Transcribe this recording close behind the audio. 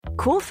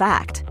Cool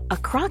fact, a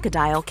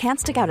crocodile can't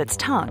stick out its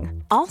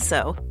tongue.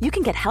 Also, you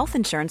can get health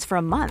insurance for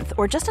a month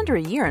or just under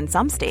a year in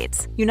some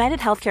states. United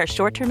Healthcare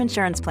short-term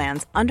insurance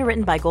plans,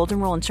 underwritten by Golden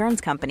Rule Insurance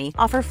Company,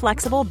 offer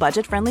flexible,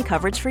 budget-friendly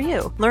coverage for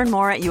you. Learn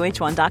more at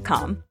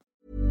uh1.com.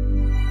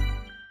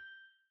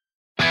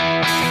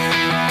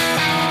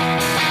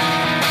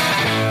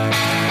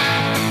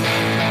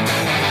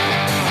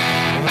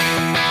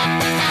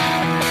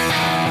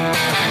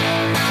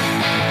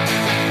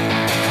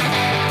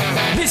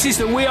 This is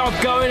the We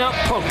Are Going Up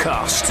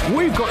podcast.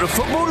 We've got the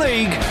Football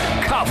League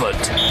covered.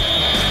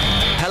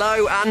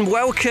 Hello and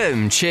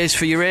welcome. Cheers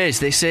for your ears.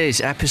 This is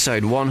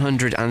episode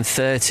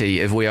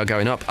 130 of We Are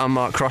Going Up. I'm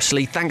Mark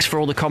Crossley. Thanks for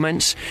all the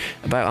comments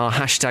about our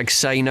hashtag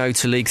Say No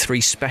to League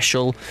 3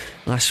 special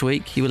last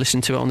week. You were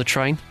listening to it on the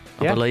train,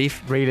 I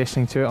believe.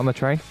 Re-listening to it on the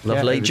train.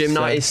 Lovely. Yeah, Jim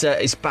Knight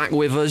is back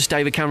with us.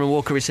 David Cameron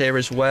Walker is here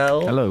as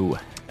well. Hello.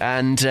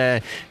 And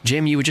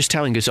Jim, you were just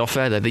telling us off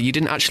air there that you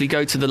didn't actually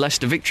go to the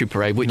Leicester Victory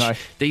Parade, which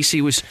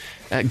DC was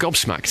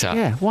gobsmacked at.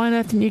 Yeah, why on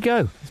earth didn't you go?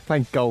 I was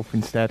playing golf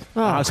instead.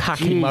 I was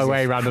hacking my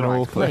way around an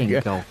hall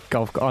playing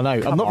golf. I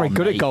know. I'm not very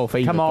good at golf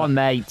either. Come on,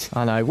 mate.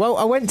 I know. Well,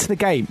 I went to the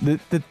game.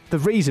 The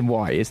reason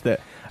why is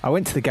that I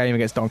went to the game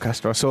against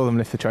Doncaster. I saw them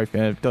lift the trophy,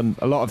 and I've done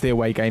a lot of the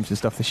away games and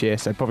stuff this year,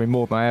 so probably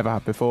more than I ever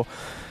have before.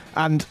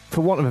 And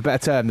for want of a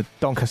better term, the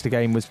Doncaster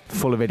game was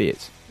full of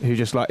idiots who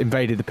just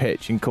invaded the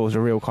pitch and caused a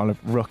real kind of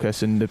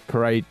ruckus, and the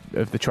parade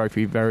of the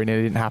trophy very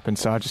nearly didn't happen,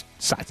 so I just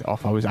sacked it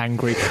off. I was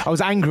angry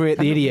at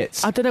the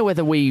idiots. I don't know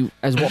whether we,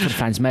 as Watford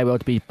fans, may well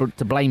be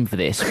to blame for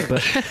this,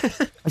 but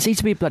there seems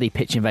to be a bloody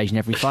pitch invasion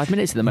every 5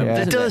 minutes at the moment.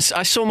 It does.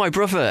 I saw my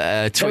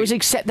brother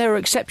tweet. There were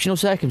exceptional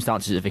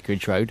circumstances at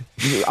Vicarage Road.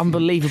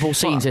 Unbelievable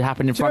scenes had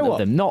happened in front of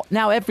them. Not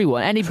now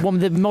anyone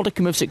with a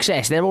modicum of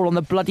success, they're all on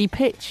the bloody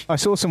pitch. I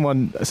saw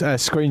someone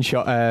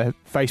screenshot a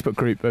Facebook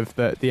group of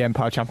the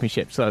Empire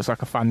Championship, so it's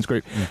like a fans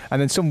group,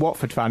 and then some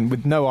Watford fan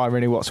with no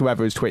irony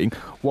whatsoever is tweeting,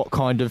 what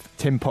kind of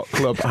tin pot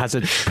club has a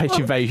pitch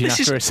invasion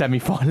after a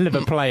semi-final of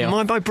a player?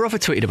 My brother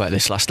tweeted about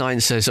this last night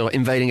and says,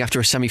 invading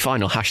after a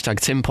semi-final, hashtag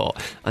tin pot,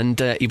 and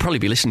he'd probably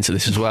be listening to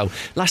this as well.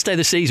 Last day of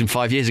the season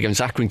 5 years ago in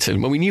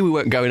Accrington, when we knew we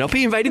weren't going up,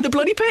 he invaded the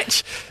bloody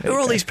pitch. Who are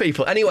all these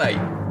people? Anyway,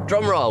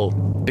 drum roll,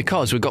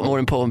 because we've got more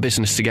important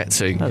business to get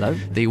to. Hello.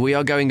 The We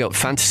Are Going Up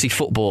Fantasy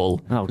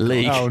Football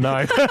League. Oh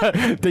no.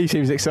 D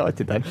seems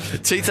excited then.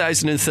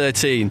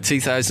 2013,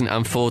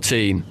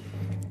 2014.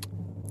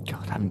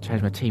 God, I haven't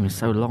changed my team in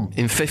so long.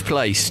 In fifth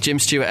place, Jim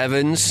Stewart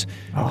Evans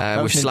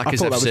with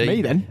Slackers FC. That was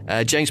me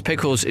then. James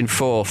Pickles in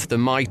fourth, the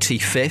mighty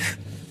fifth.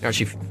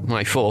 Actually,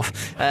 my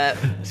fourth. So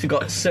we've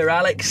got Sir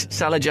Alex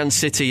Salajan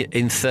City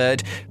in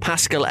third,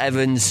 Pascal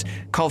Evans,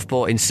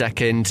 Covport in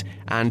second,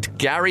 and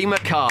Gary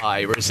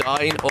Mackay,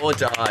 resign or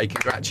die.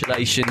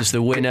 Congratulations,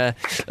 the winner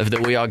of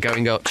the We Are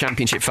Going Up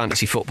Championship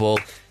Fantasy Football.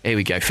 Here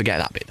we go, forget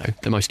that bit though,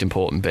 the most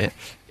important bit.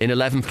 In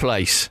 11th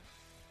place,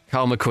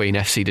 Carl McQueen,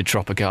 FC de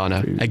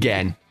Tropicana.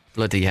 Again,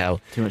 bloody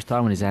hell. Too much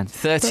time on his hands.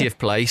 30th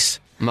place,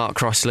 Mark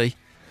Crossley,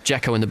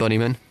 Jekko and the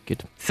Bunnymen.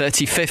 Good.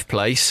 35th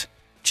place,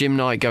 Jim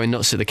Knight going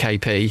nuts at the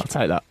KP. I'll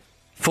take that.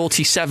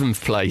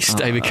 47th place,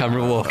 David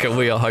Cameron Walker.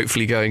 We are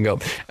hopefully going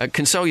up.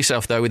 Console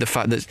yourself, though, with the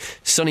fact that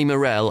Sonny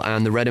Morell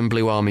and the Red and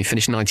Blue Army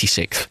finished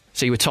 96th.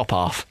 So you were top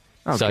half.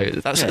 So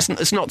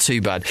that's not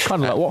too bad.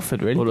 Kind of like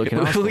Watford, really.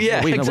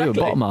 We were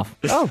bottom half.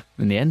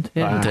 In the end.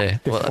 Yeah.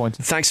 Well,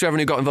 thanks to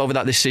everyone who got involved with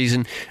that this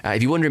season.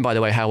 If you're wondering, by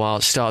the way, how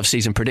our start of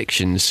season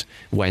predictions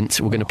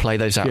went, we're going to play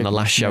those out on the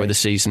last show of the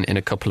season in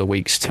a couple of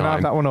weeks' time. Can I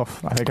have that one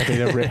off? I think I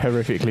did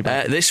horrifically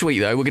bad. This week,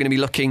 though, we're going to be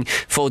looking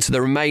forward to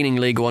the remaining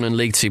League One and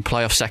League Two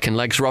playoff second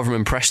legs.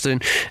 Rotherham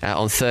Preston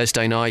on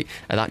Thursday night.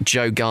 That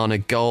Joe Garner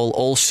goal.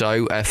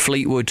 Also,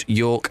 Fleetwood,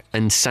 York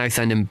and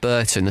Southend and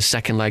Burton. The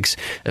second legs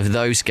of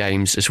those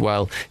games as well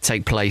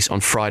take place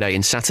on Friday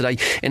and Saturday.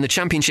 In the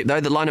Championship,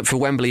 though, the lineup for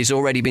Wembley has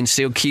already been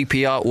sealed.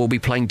 QPR will be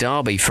playing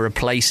Derby for a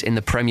place in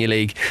the Premier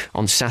League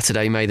on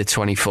Saturday, May the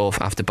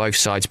 24th, after both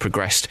sides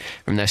progressed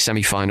from their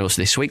semi-finals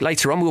this week.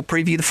 Later on, we'll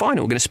preview the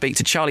final. We're going to speak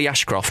to Charlie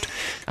Ashcroft,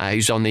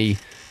 who's on the...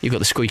 You've got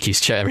the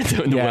squeakiest chair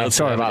in the world.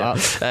 Sorry about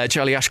that.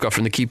 Charlie Ashcroft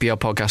from the QPR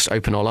podcast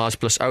Open All Ours,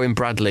 plus Owen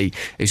Bradley,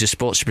 who's a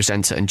sports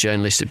presenter and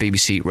journalist at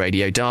BBC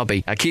Radio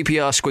Derby.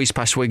 QPR squeezed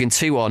past Wigan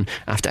 2-1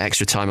 after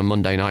extra time on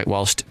Monday night,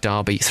 whilst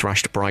Derby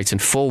thrashed Brighton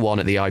 4-1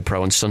 at the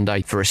iPro on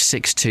Sunday for a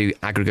 6-2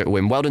 aggregate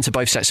win. Well done to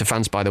both sets of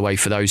fans, by the way,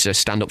 for those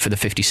stand up for the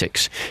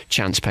 56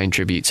 chants paying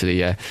tribute to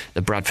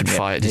the Bradford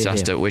fire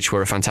disaster, which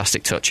were a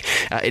fantastic touch.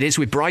 It is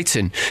with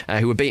Brighton,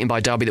 who were beaten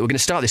by Derby, that we're going to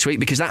start this week,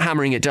 because that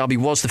hammering at Derby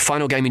was the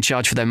final game in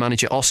charge for their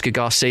manager, Oscar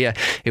Garcia,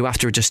 who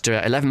after just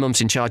 11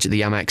 months in charge at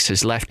the Amex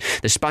has left.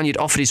 The Spaniard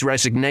offered his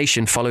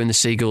resignation following the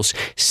Seagulls'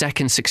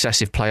 second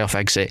successive playoff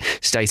exit,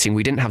 stating,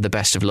 "We didn't have the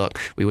best of luck.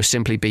 We were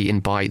simply beaten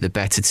by the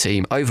better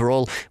team.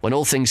 Overall, when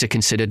all things are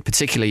considered,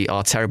 particularly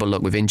our terrible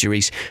luck with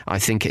injuries, I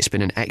think it's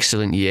been an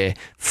excellent year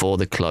for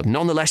the club."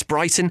 Nonetheless,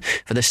 Brighton,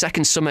 for the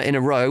second summer in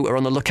a row, are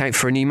on the lookout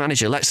for a new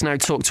manager. Let's now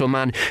talk to a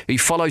man who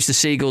follows the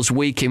Seagulls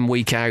week in,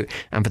 week out,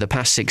 and for the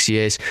past 6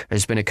 years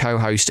has been a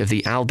co-host of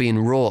the Albion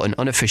Raw, an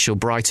unofficial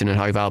Brighton and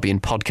Hove Hove Albion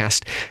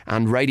podcast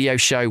and radio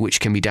show, which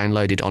can be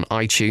downloaded on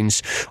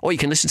iTunes, or you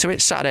can listen to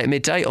it Saturday at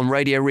midday on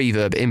Radio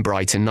Reverb in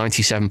Brighton,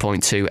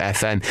 97.2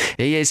 FM.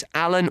 He is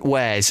Alan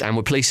Wares, and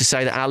we're pleased to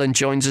say that Alan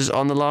joins us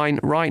on the line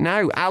right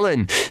now.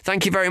 Alan,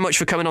 thank you very much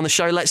for coming on the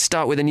show. Let's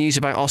start with the news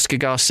about Oscar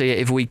Garcia,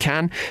 if we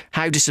can.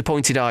 How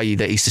disappointed are you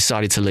that he's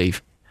decided to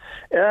leave?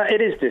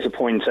 It is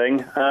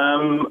disappointing. I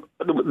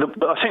think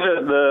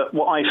that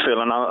what I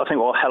feel, and I think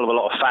what a hell of a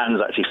lot of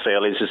fans actually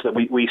feel, is that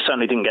we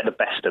certainly didn't get the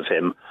best of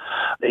him.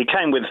 He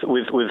came with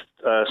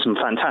some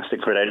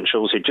fantastic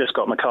credentials. He just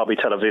got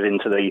Maccabi Tel Aviv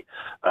into the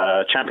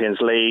Champions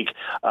League.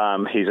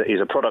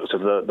 He's a product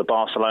of the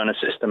Barcelona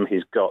system.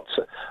 He's got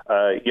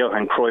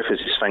Johan Cruyff as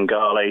his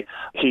Svengali.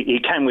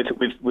 He came with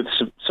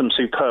some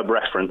superb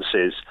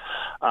references.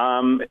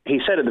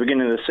 He said at the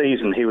beginning of the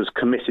season he was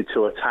committed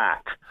to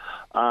attack.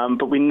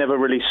 But we never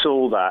really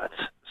saw that.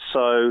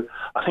 So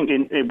I think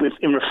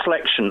in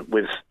reflection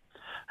with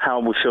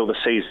how we feel the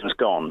season's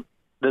gone,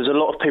 there's a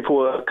lot of people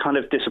who are kind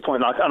of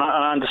disappointed. And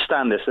I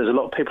understand this. There's a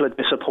lot of people who are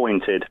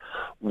disappointed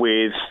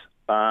with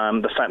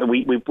the fact that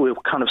we were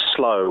kind of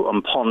slow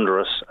and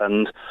ponderous.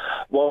 And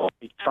while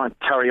we tried to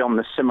carry on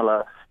the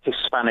similar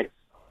Hispanic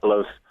style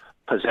of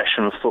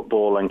possession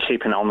football and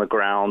keeping it on the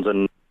ground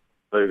and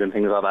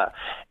things like that,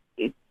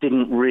 it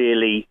didn't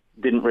really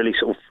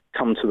sort of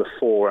come to the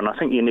fore. And I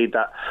think you need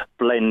that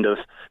blend of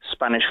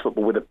Spanish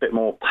football with a bit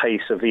more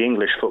pace of the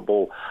English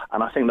football.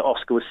 And I think that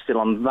Oscar was still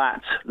on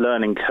that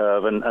learning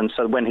curve. And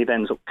so when he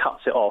then sort of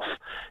cuts it off,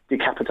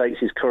 decapitates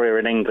his career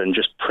in England,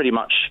 just pretty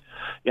much,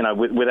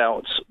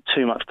 without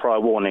too much prior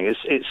warning,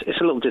 it's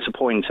a little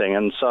disappointing.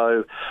 And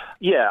so,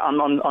 yeah,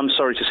 I'm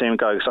sorry to see him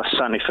go, because I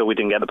certainly feel we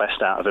didn't get the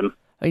best out of him.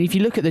 I mean, if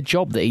you look at the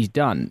job that he's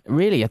done,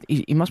 really,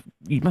 you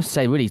must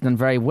say, really, he's done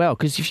very well.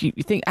 Because if you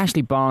think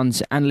Ashley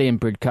Barnes and Liam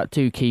Bridcut,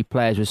 two key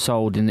players, were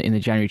sold in the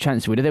January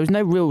transfer window, there was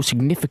no real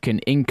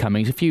significant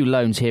incomings. A few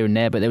loans here and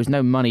there, but there was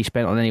no money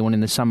spent on anyone in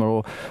the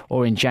summer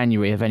or in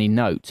January of any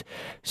note.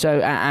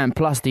 So, and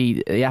plus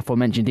the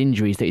aforementioned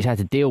injuries that he's had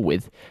to deal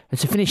with, and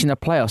so finishing the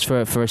playoffs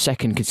for a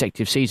second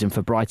consecutive season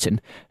for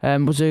Brighton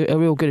was a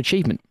real good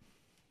achievement.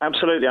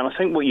 Absolutely, and I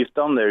think what you've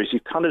done there is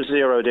you've kind of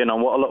zeroed in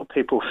on what a lot of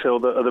people feel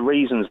that are the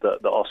reasons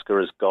that Oscar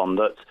has gone.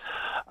 That,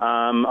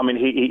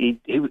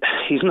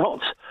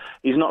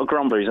 he's not a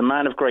grumbler. He's a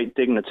man of great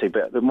dignity.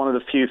 But one of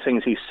the few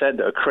things he said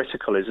that are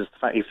critical is the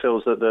fact he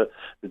feels that the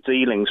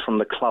dealings from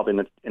the club in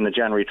the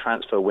January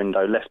transfer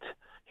window left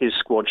his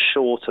squad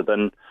shorter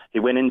than he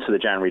went into the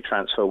January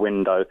transfer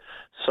window.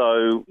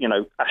 So,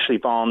 Ashley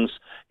Barnes,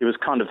 he was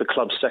kind of the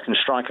club's second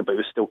striker, but he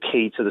was still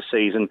key to the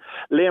season.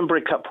 Liam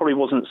Bridcut probably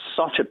wasn't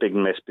such a big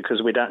miss,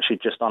 because we'd actually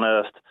just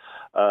unearthed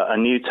a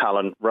new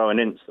talent, Rowan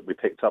Ince, that we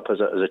picked up as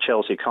a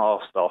Chelsea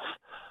cast-off.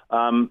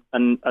 And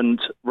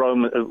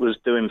Rowan was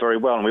doing very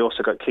well, and we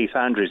also got Keith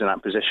Andrews in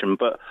that position.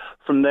 But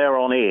from there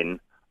on in,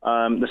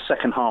 the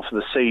second half of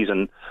the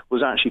season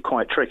was actually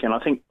quite tricky. And I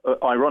think,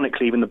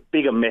 ironically, even the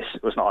bigger miss,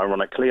 it was not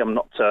ironically, I'm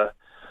not...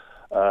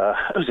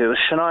 was it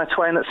Shania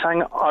Twain that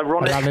sang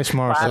ironic? Alanis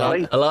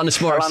Morissette. Alanis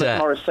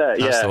Morissette,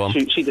 yeah.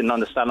 She didn't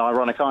understand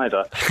ironic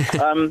either.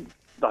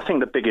 I think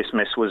the biggest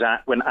miss was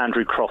when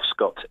Andrew Crofts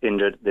got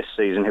injured this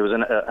season. He was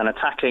an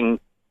attacking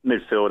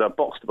midfielder,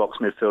 box-to-box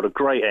midfielder,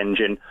 great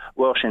engine,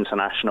 Welsh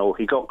international.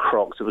 He got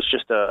crocked. It was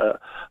just a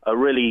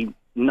really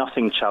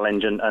nothing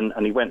challenge,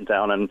 and he went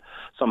down, and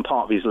some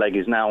part of his leg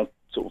is now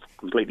sort of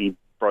completely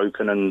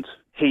broken, and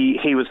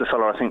he was the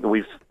fellow I think that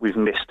we've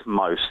missed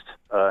most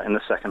in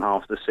the second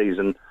half of the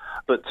season.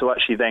 But to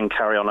actually then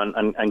carry on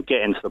and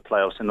get into the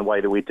playoffs in the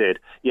way that we did,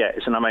 yeah,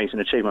 it's an amazing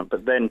achievement.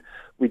 But then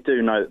we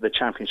do know that the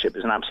Championship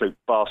is an absolute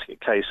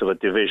basket case of a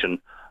division.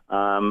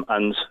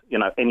 And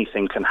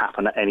anything can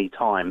happen at any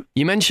time.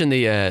 You mentioned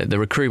the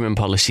recruitment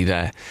policy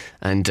there,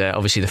 and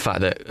obviously the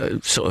fact that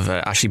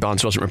Ashley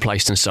Barnes wasn't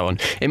replaced and so on.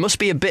 It must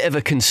be a bit of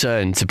a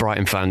concern to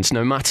Brighton fans,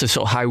 no matter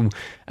sort of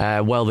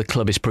how well the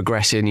club is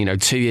progressing.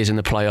 2 years in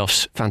the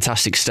playoffs,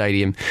 fantastic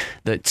stadium,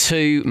 that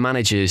two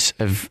managers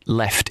have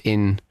left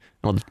in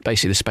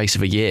basically the space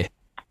of a year.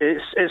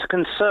 It's a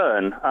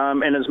concern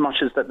in as much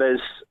as that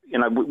there's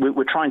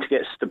we're trying to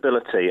get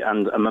stability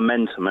and a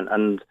momentum,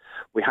 and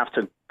we have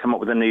to come up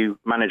with a new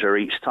manager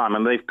each time.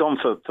 And they've gone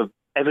for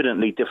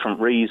evidently different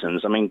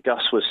reasons. I mean,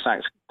 Gus was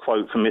sacked,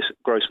 quote, for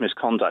gross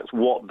misconduct.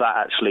 What that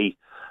actually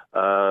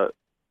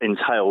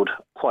entailed,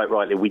 quite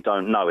rightly, we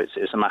don't know.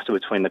 It's a matter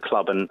between the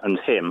club and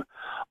him.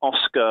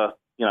 Oscar,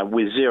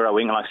 we're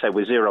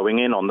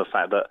zeroing in on the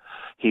fact that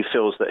he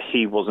feels that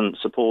he wasn't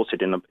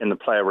supported in the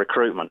player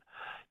recruitment.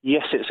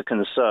 Yes, it's a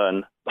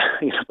concern,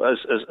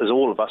 as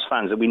all of us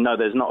fans, that we know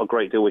there's not a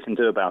great deal we can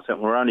do about it.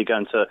 And we're only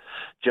going to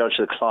judge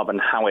the club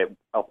and how it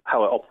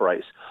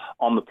operates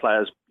on the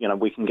players,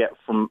 we can get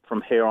from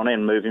here on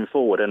in moving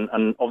forward.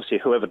 And obviously,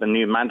 whoever the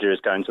new manager is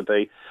going to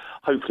be,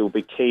 hopefully will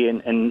be key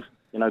in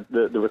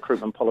the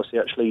recruitment policy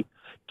actually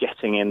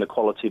getting in the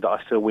quality that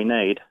I feel we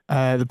need.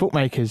 The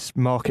bookmakers'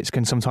 markets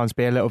can sometimes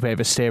be a little bit of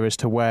a steer as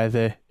to where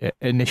the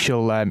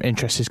initial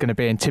interest is going to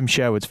be, and Tim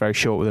Sherwood's very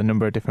short with a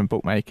number of different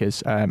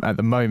bookmakers at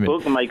the moment.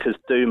 Bookmakers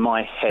do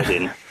my head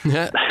in.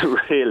 They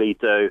really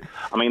do.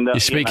 I mean, you're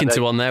speaking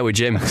to one there with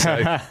Jim.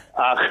 So.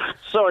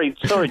 Sorry,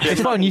 Jim.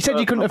 It's fine. You said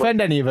you couldn't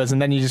offend any of us,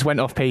 and then you just went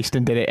off-piste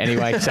and did it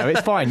anyway, so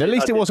it's fine. At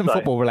least it wasn't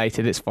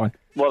football-related. It's fine.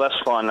 Well, that's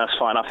fine.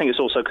 I think it's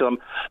also because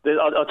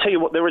I'll tell you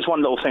what, there is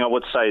one little thing I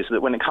would say is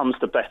that when it comes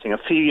to betting, a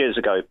few years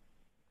ago,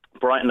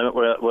 Brighton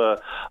were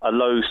a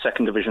low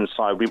second division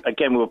side. We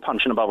were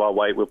punching above our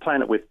weight. We were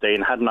playing at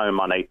Withdean, had no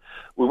money.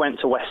 We went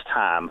to West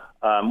Ham.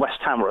 West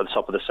Ham were at the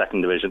top of the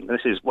second division.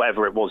 This is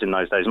whatever it was in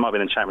those days. It might have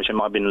been the Championship, it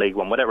might have been League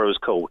One, whatever it was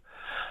called.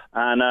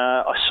 And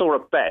I saw a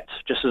bet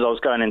just as I was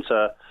going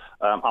into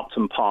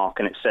Upton Park,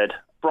 and it said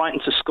Brighton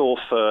to score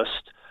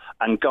first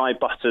and Guy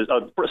Butters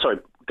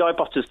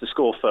to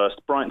score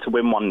first, Brighton to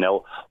win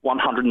 1-0,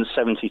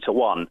 170 to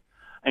 1.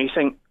 And you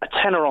think, a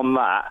tenner on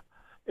that,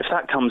 if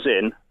that comes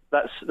in,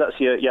 that's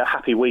your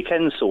happy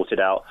weekend sorted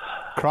out.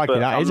 Crikey,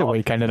 that is a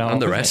weekend and a half.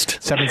 And the rest.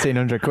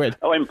 1,700 quid.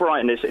 Oh, in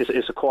Brighton,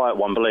 it's a quiet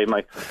one, believe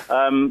me.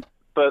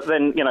 But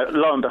then,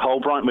 lo and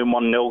behold, Brighton win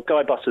 1-0.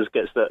 Guy Butters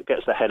gets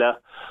the header.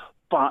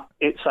 But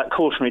it's that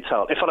cautionary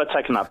tale. If I'd have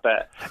taken that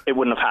bet, it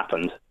wouldn't have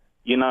happened.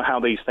 You know how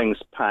these things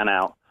pan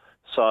out.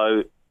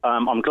 So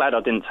I'm glad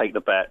I didn't take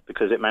the bet,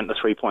 because it meant the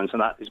 3 points,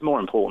 and that is more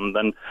important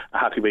than a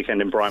happy weekend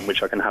in Brighton,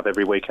 which I can have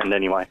every weekend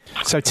anyway.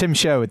 So Tim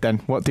Sherwood then,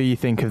 what do you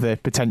think of the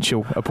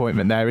potential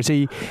appointment there? Is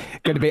he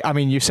going to be, I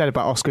mean, you said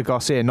about Oscar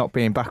Garcia not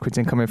being backwards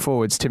and coming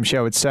forwards. Tim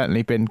Sherwood's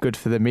certainly been good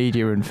for the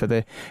media and for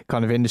the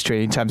kind of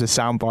industry in terms of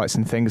sound bites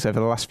and things over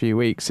the last few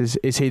weeks.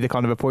 Is he the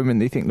kind of appointment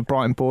that you think the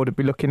Brighton board would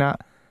be looking at?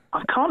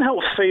 I can't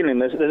help feeling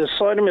there's a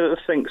side of me that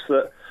thinks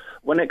that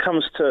when it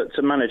comes to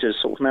managers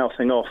sort of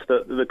mouthing off,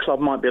 that the club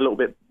might be a little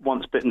bit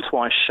once bitten,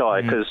 twice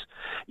shy, because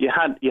you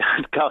had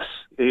Gus,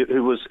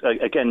 who was,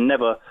 again,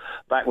 never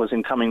backwards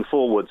in coming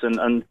forwards,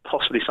 and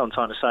possibly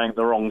sometimes saying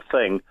the wrong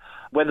thing.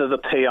 Whether the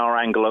PR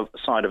angle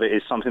side of it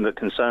is something that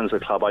concerns the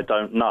club, I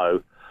don't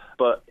know.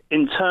 But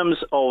in terms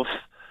of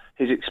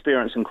his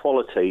experience and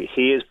quality,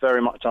 he is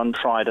very much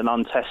untried and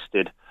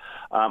untested.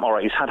 All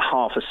right, he's had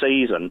half a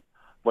season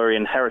where he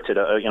inherited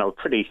a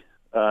pretty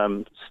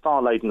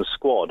star-laden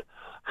squad.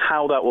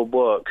 How that will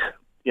work,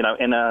 in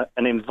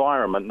an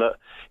environment that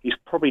he's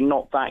probably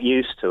not that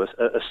used to,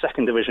 a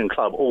second division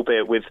club,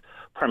 albeit with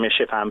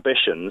Premiership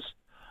ambitions,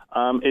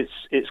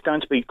 it's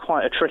going to be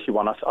quite a tricky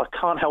one. I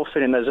can't help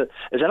feeling there's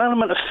an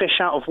element of fish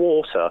out of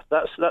water.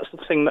 That's the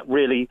thing that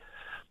really,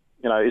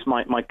 is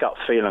my gut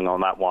feeling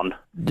on that one.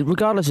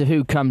 Regardless of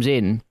who comes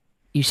in,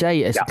 you say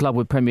it's a club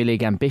with Premier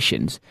League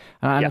ambitions.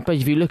 And I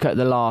suppose if you look at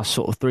the last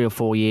sort of 3 or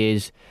 4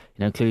 years,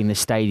 including the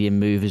stadium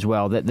move as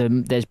well, that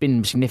there's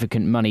been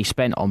significant money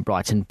spent on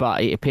Brighton,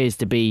 but it appears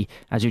to be,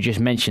 as you just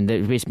mentioned,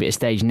 there appears to be a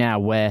stage now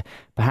where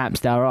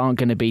perhaps there aren't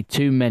going to be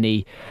too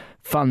many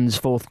funds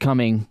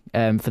forthcoming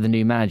for the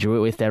new manager.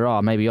 Or if there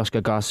are, maybe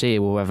Oscar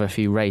Garcia will have a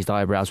few raised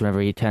eyebrows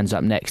whenever he turns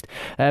up next.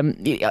 Just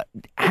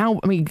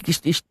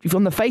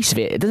on the face of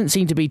it, it doesn't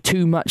seem to be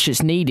too much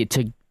that's needed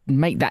to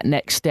make that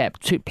next step.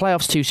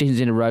 Playoffs 2 seasons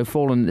in a row,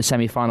 fallen at the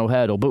semi-final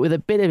hurdle, but with a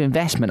bit of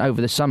investment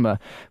over the summer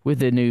with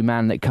the new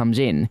man that comes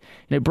in,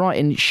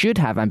 Brighton should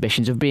have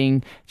ambitions of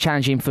being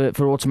challenging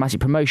for automatic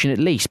promotion at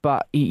least,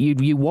 but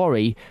you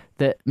worry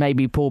that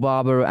maybe Paul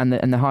Barber and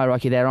the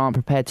hierarchy there aren't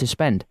prepared to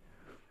spend.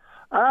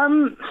 As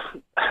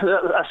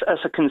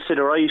a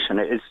consideration,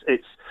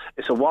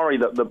 it's a worry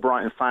that the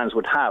Brighton fans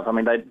would have. I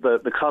mean,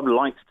 the club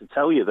likes to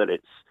tell you that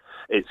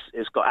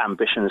it's got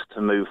ambitions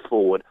to move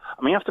forward.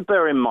 I mean, you have to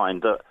bear in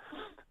mind that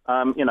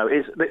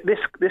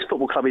this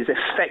football club is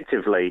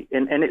effectively,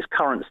 in its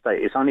current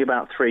state, it's only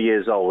about 3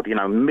 years old.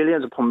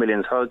 Millions upon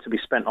millions to be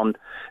spent on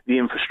the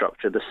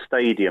infrastructure, the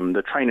stadium,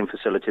 the training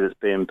facility that's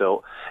being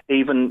built,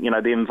 even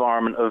the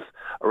environment of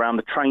around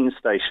the train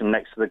station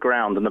next to the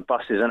ground and the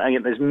buses,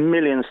 and there's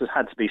millions that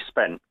had to be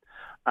spent.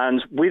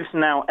 And with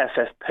now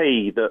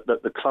FFP,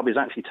 that the club is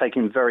actually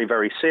taking very,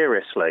 very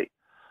seriously,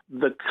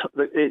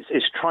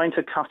 it's trying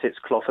to cut its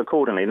cloth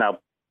accordingly. Now,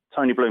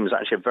 Tony Bloom is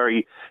actually a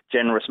very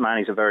generous man.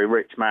 He's a very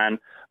rich man.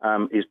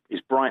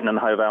 He's Brighton and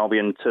Hove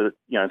Albion to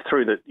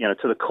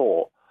the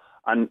core.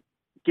 And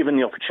given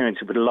the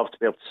opportunity, would love to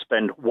be able to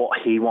spend what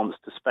he wants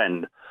to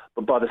spend.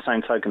 But by the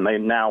same token, they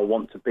now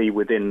want to be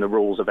within the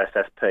rules of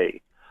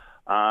FFP.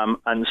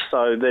 And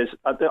so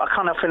I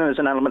kind of feel there's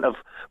an element of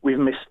we've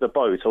missed the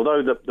boat.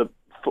 Although the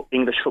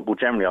English football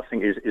generally, I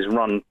think, is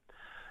run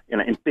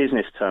in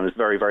business terms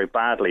very, very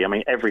badly. I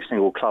mean, every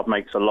single club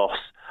makes a loss,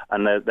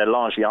 and they're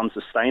largely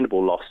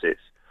unsustainable losses.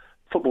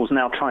 Football's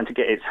now trying to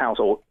get its house,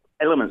 or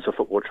elements of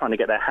football are trying to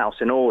get their house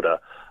in order,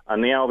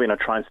 and the Albion are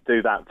trying to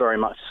do that very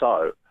much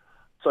so.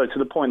 So to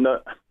the point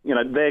that,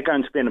 they're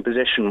going to be in a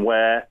position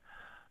where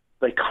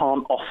they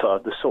can't offer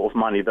the sort of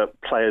money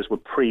that players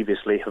would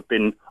previously have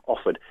been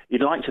offered. You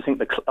you'd like to think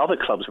the other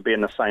clubs would be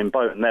in the same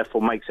boat, and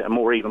therefore makes it a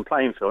more even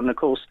playing field. And of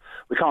course,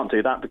 we can't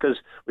do that because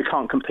we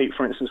can't compete,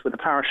 for instance, with the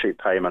parachute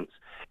payments.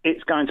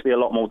 It's going to be a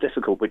lot more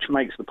difficult, which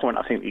makes the point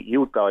I think that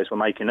you guys were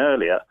making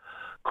earlier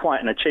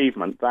quite an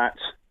achievement, that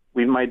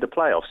we've made the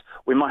playoffs.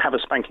 We might have a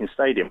spanking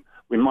stadium.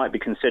 We might be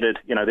considered,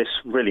 this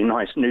really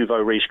nice nouveau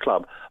riche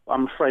club.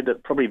 I'm afraid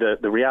that probably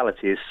the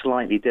reality is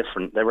slightly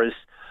different. There is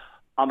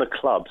other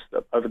clubs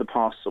that over the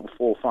past sort of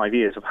 4 or 5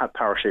 years have had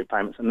parachute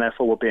payments and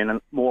therefore will be in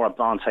a more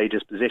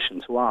advantageous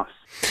position to us.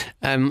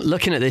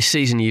 Looking at this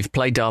season, you've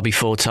played Derby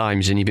 4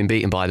 times and you've been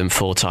beaten by them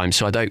 4 times.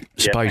 So I don't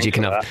suppose you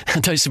can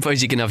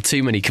have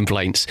too many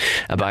complaints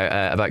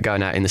about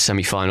going out in the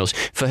semi-finals.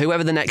 For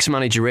whoever the next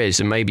manager is,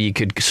 and maybe you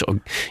could sort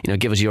of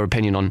give us your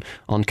opinion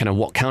on kind of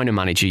what kind of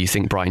manager you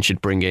think Brighton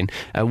should bring in.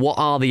 What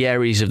are the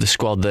areas of the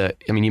squad that,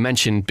 you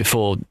mentioned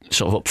before,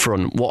 sort of up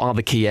front, what are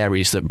the key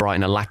areas that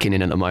Brighton are lacking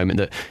in at the moment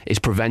that is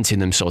preventing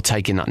them sort of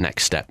taking that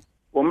next step?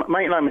 Well,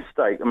 make no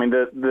mistake.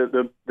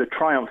 The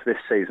triumph this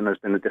season has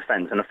been the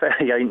defence, and a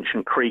fairly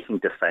ancient, creaking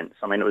defence.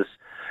 It was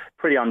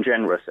pretty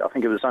ungenerous. I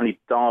think it was only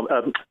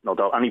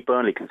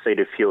Burnley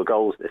conceded fewer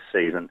goals this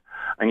season,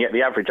 and yet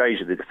the average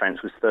age of the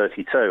defence was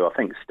 32. I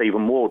think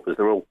Stephen Ward was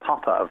the real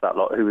pup out of that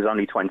lot, who was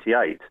only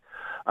 28.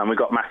 And we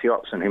got Matthew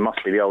Upson, who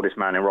must be the oldest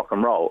man in rock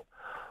and roll.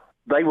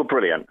 They were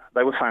brilliant.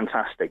 They were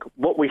fantastic.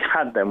 What we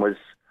had then was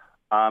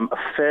a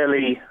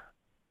fairly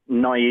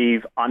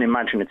naive,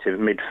 unimaginative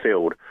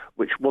midfield,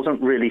 which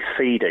wasn't really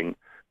feeding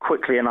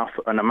quickly enough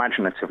and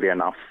imaginatively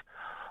enough.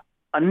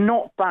 A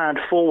not bad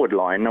forward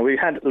line. Now, we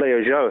had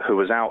Leo Zhou, who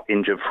was out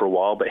injured for a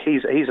while, but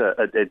he's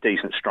a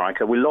decent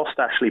striker. We lost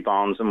Ashley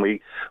Barnes and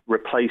we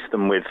replaced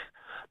them with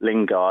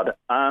Lingard.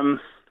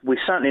 We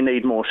certainly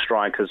need more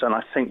strikers, and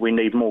I think we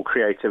need more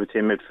creativity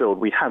in midfield.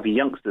 We have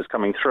youngsters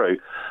coming through,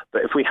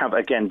 but if we have,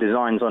 again,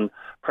 designs on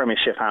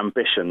Premiership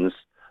ambitions,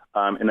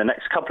 in the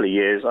next couple of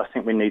years, I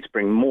think we need to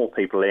bring more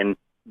people in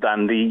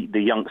than the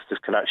youngsters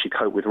could actually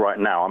cope with right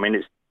now.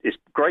 It's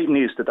great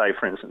news today,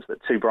 for instance,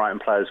 that 2 Brighton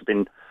players have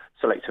been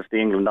selected for the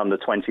England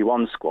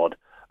under-21 squad,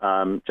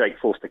 Jake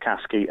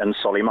Forster-Caskey and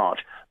Solly March.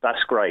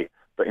 That's great.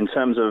 But in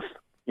terms of,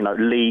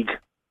 league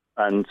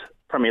and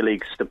Premier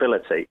League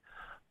stability,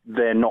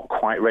 they're not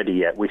quite ready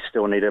yet. We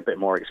still need a bit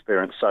more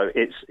experience. So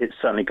it's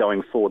certainly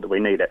going forward that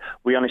we need it.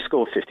 We only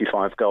scored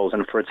 55 goals,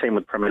 and for a team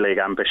with Premier League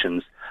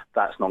ambitions,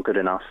 that's not good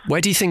enough. Where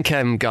do you think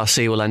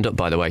Garcia will end up,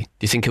 by the way? Do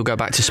you think he'll go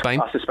back to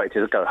Spain? I suspect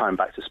he'll go home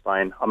back to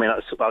Spain.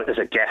 That's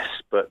a guess,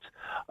 but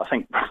I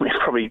think he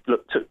probably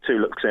took 2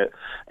 looks at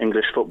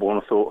English football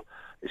and thought,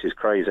 this is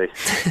crazy.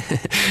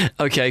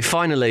 OK,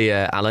 finally,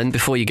 Alan,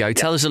 before you go,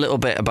 tell us a little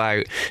bit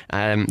about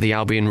the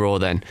Albion Roar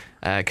then,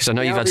 because I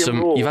know you've had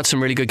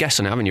some really good guests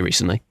on it, haven't you,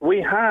 recently? We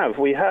have,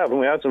 and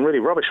we had some really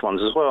rubbish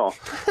ones as well.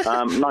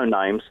 No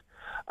names.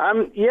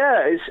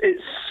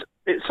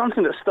 It's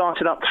something that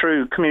started up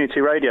through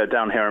community radio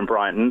down here in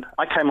Brighton.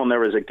 I came on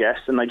there as a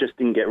guest and they just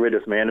didn't get rid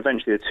of me. And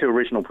eventually the 2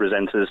 original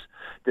presenters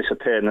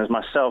disappeared. And there's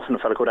myself and a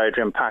fellow called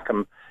Adrian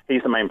Packham.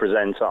 He's the main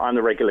presenter. I'm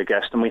the regular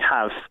guest. And we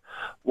have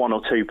 1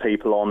 or 2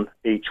 people on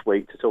each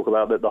week to talk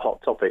about the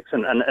hot topics.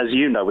 And as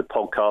you know, with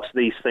podcasts,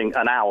 these things,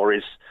 an hour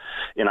is,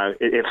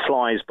 it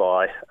flies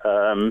by.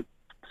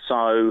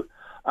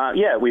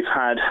 We've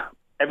had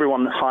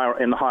everyone higher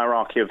in the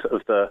hierarchy of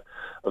the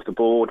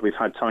board. We've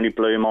had Tony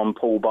Bloom on,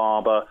 Paul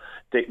Barber,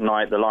 Dick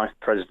Knight, the life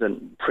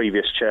president,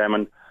 previous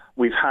chairman.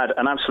 We've had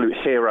an absolute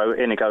hero,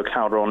 Inigo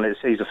Calderon.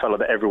 He's a fellow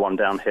that everyone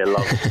down here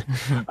loves.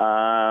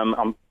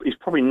 He's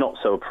probably not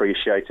so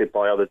appreciated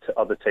by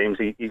other teams.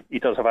 He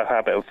does have a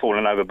habit of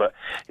falling over, but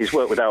his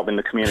work with Albion in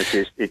the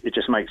community, it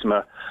just makes him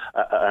an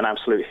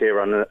absolute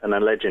hero and a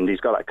legend.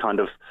 He's got that kind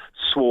of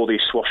swarthy,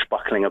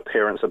 swashbuckling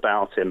appearance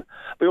about him.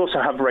 We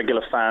also have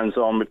regular fans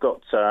on.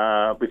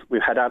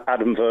 We've had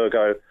Adam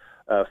Virgo,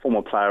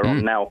 former player,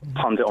 on, now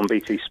pundit on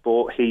BT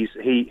Sport. He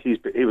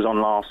was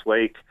on last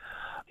week.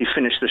 He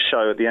finished the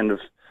show at the end of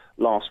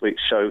last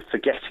week's show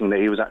forgetting that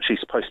he was actually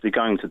supposed to be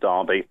going to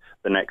Derby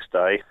the next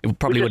day. It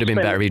probably would have been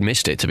better if he'd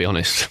missed it, to be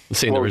honest,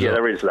 seeing the result. Yeah,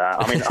 there is that.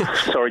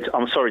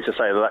 I'm sorry to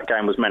say that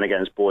game was men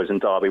against boys, and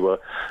Derby were,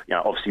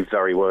 obviously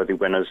very worthy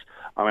winners.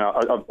 I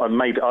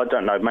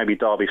don't know, maybe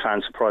Derby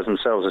fans surprised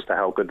themselves as to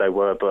how good they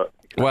were, but...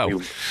 Well,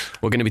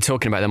 we're going to be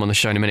talking about them on the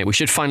show in a minute. We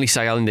should finally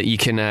say, Alan, that you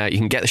can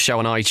get the show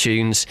on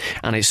iTunes,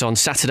 and it's on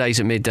Saturdays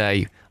at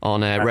midday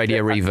on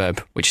Radio Reverb,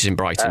 which is in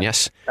Brighton,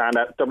 yes? And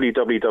at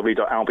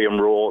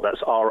www.albionroar,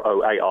 that's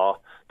ROAR.co.uk.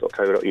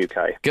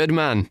 Good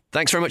man.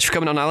 Thanks very much for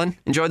coming on, Alan.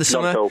 Enjoy the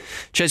summer.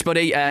 Cheers,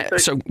 buddy.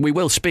 So we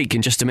will speak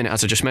in just a minute,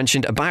 as I just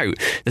mentioned, about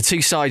the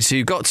 2 sides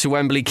who got to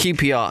Wembley,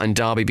 QPR and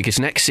Derby, because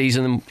next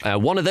season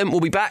one of them will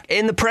be back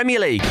in the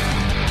Premier League.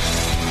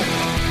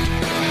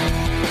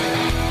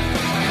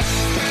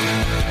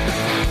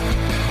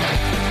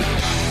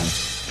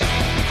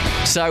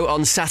 So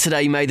on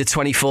Saturday, May the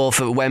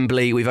 24th at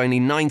Wembley, with only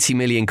 90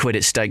 million quid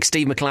at stake,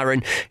 Steve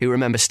McClaren, who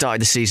remember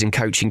started the season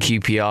coaching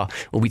QPR,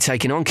 will be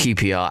taking on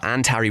QPR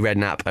and Harry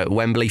Redknapp at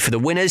Wembley. For the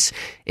winners,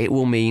 it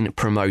will mean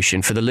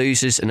promotion. For the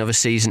losers, another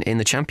season in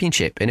the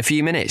Championship. In a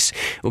few minutes,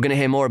 we're going to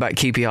hear more about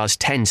QPR's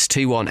tense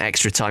 2-1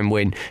 extra time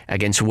win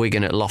against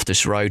Wigan at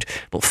Loftus Road.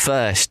 But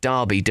first,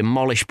 Derby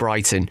demolished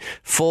Brighton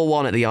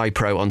 4-1 at the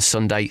iPro on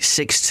Sunday,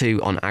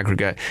 6-2 on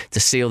aggregate to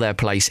seal their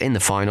place in the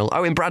final.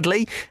 Owen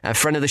Bradley, a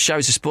friend of the show,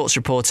 is a sports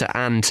reporter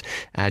and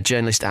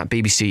journalist at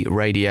BBC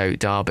Radio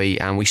Derby,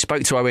 and we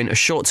spoke to Owen a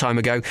short time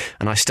ago,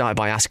 and I started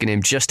by asking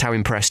him just how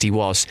impressed he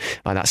was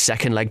by that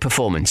second leg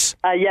performance.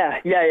 Yeah,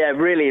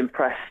 really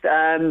impressed.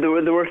 There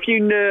were a few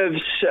nerves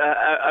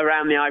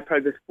around the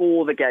iPro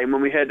before the game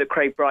when we heard that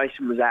Craig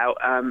Bryson was out.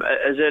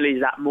 As early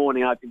as that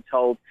morning, I've been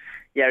told,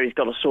 he's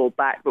got a sore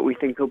back, but we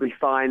think he'll be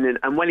fine.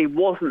 And when he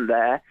wasn't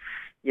there,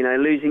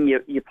 losing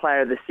your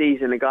player of the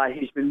season, a guy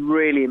who's been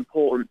really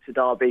important to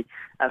Derby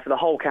for the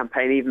whole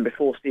campaign, even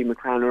before Steve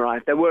McClaren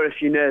arrived, there were a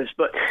few nerves,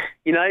 but,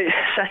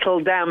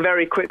 settled down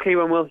very quickly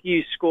when Will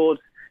Hughes scored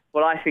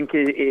what I think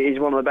is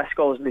one of the best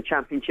goals in the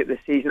Championship this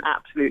season,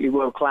 absolutely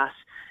world class.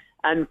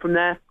 And from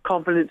there,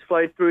 confidence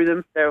flowed through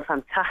them. They were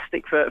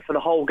fantastic for the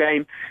whole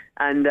game.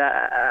 And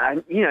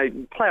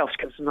playoffs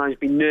can sometimes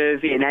be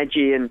nervy and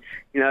edgy and,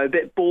 a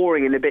bit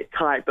boring and a bit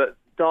tight, but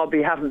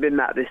Derby haven't been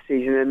that this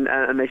season,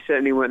 and they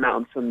certainly weren't that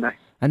on Sunday.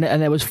 And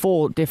there was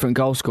 4 different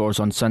goal scorers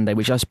on Sunday,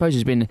 which I suppose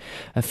has been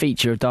a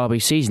feature of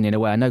Derby's season in a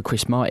way. I know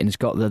Chris Martin's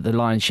got the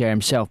lion's share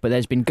himself, but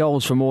there's been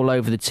goals from all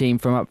over the team,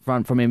 from up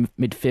front, from in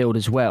midfield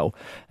as well,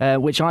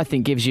 which I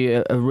think gives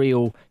you a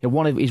real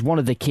one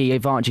of the key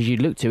advantages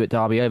you'd look to at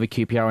Derby over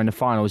QPR in the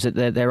final, is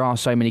that there are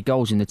so many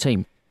goals in the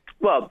team.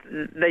 Well,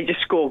 they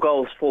just score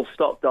goals, full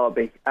stop,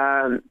 Derby.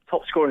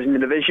 Top scorers in the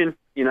division,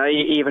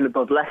 even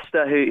above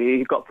Leicester,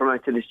 who got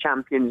promoted as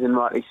champions, and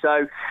rightly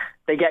so.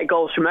 They get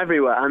goals from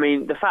everywhere. I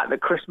mean, the fact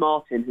that Chris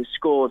Martin has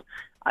scored,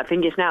 I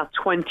think it's now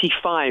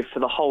 25 for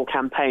the whole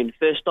campaign.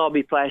 First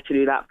Derby player to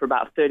do that for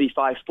about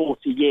 35,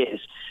 40 years.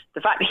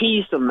 The fact that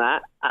he's done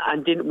that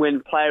and didn't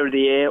win Player of the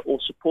Year or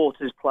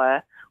Supporters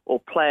Player or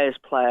Players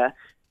Player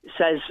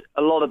says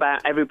a lot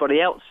about everybody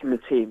else in the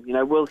team.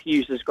 Will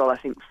Hughes has got, I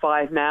think,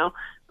 5 now,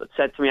 but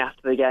said to me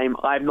after the game,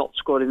 I've not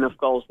scored enough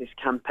goals this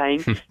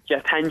campaign.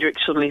 Jeff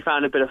Hendricks suddenly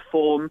found a bit of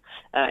form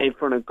in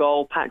front of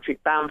goal.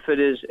 Patrick Bamford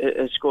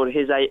has scored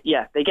his 8.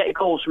 Yeah, they get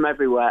goals from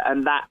everywhere,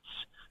 and that's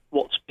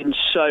what's been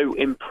so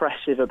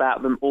impressive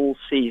about them all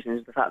season,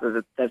 is the fact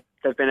that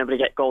they've been able to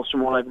get goals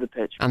from all over the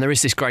pitch. And there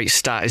is this great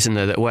stat, isn't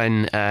there, that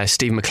when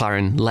Steve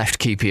McClaren left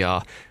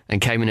QPR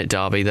and came in at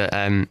Derby, that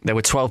there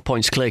were 12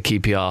 points clear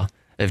QPR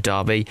of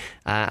Derby,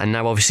 and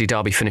now obviously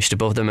Derby finished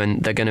above them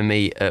and they're going to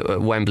meet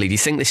at Wembley. Do you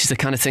think this is the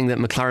kind of thing that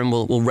McClaren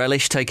will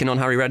relish, taking on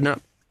Harry Redknapp?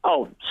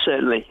 Oh,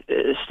 certainly.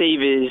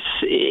 Steve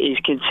is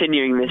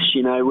continuing this.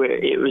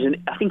 It was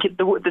I think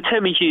the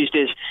term he used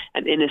is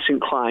an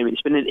innocent climb.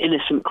 It's been an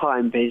innocent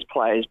climb for his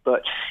players,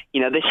 but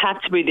this had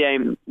to be the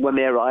aim when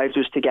they arrived,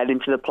 was to get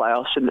into the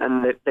playoffs,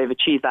 and they've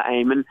achieved that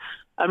aim. And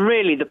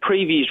really, the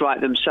previews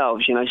write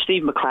themselves.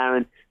 Steve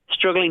McClaren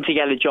struggling to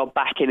get a job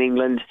back in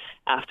England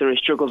after his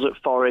struggles at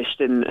Forest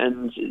and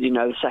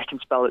the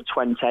second spell at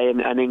Twente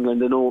and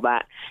England and all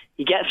that.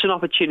 He gets an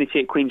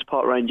opportunity at Queen's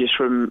Park Rangers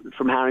from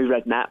Harry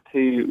Redknapp,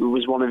 who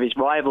was one of his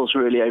rivals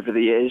really over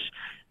the years.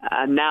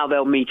 And now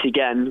they'll meet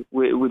again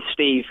with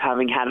Steve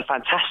having had a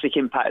fantastic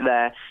impact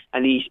there.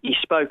 And he's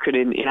spoken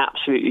in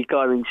absolutely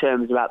glowing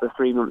terms about the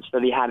 3 months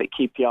that he had at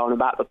QPR and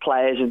about the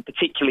players, and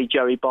particularly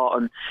Joey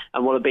Barton,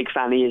 and what a big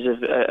fan he is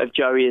of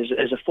Joey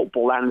as a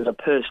footballer and as a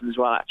person as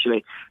well,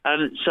 actually.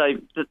 So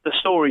the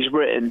story's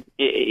written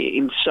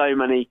in so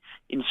many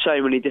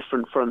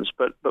different fronts,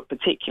 but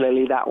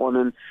particularly that one.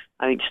 And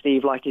I think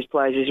Steve, like his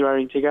players, is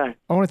raring to go.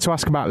 I wanted to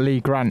ask about Lee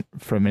Grant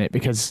for a minute,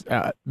 because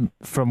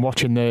from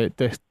watching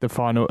the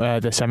final,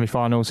 the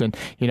semi-finals, and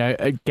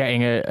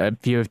getting a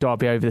view of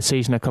Derby over the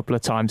season a couple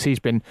of times, he's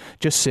been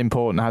just as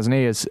important, hasn't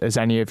he, as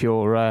any of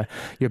your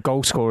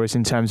goal scorers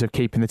in terms of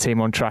keeping the team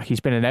on track. He's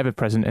been an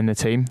ever-present in the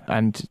team,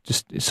 and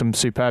just some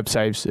superb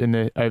saves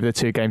over the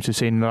 2 games we've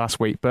seen in the last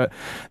week. But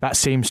that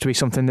seems to be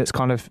something that's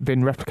kind of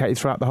been replicated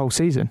throughout the whole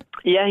season.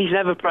 Yeah, he's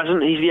never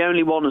present. He's the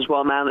only one as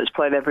well now that's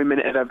played every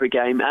minute of every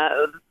game.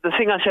 The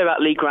thing I say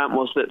about Lee Grant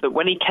was that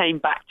when he came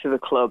back to the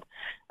club,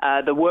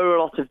 there were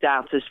a lot of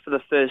doubters for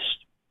the first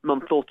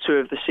month or 2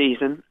 of the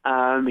season.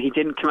 He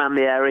didn't command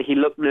the area. He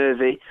looked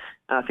nervy.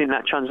 I think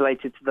that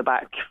translated to the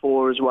back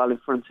 4 as well in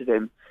front of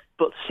him.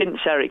 But since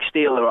Eric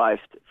Steele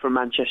arrived from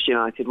Manchester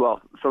United,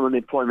 well, from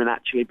unemployment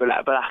actually, but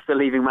after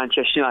leaving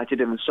Manchester United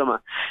in the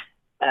summer,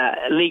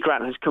 Lee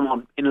Grant has come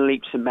on in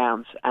leaps and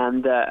bounds,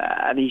 and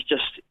he's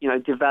just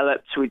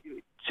developed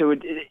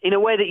in a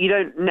way that you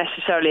don't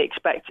necessarily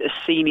expect a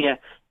senior,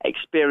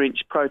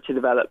 experienced pro to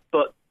develop.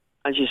 But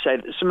as you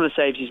say, some of the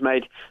saves he's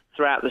made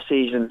throughout the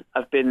season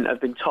have been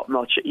top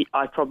notch.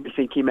 I probably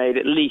think he made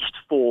at least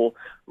 4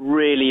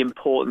 really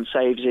important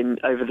saves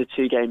over the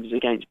 2 games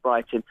against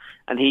Brighton,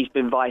 and he's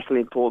been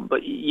vitally important.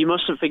 But you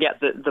mustn't forget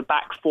the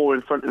back 4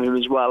 in front of him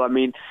as well. I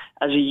mean,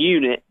 as a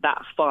unit,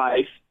 that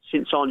 5,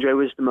 since Andre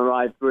Wisdom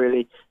arrived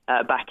really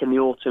back in the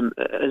autumn,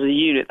 as a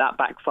unit, that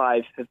back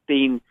 5 have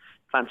been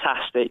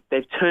fantastic.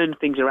 They've turned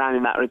things around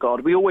in that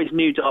regard. We always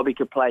knew Derby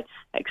could play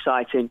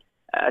exciting,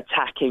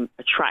 attacking,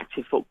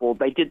 attractive football.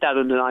 They did that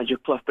under Nigel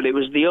Clough, but it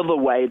was the other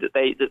way that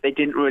they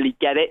didn't really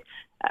get it.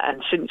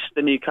 And since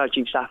the new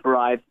coaching staff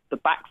arrived, the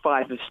back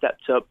 5 have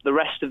stepped up. The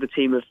rest of the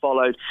team have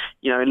followed,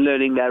 in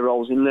learning their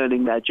roles, in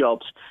learning their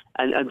jobs.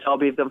 And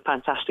Derby have done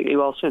fantastically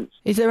well since.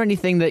 Is there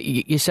anything that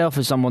yourself,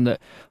 as someone that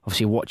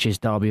obviously watches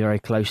Derby very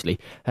closely,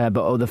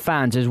 but the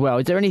fans as well,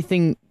 is there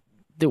anything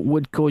that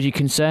would cause you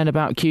concern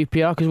about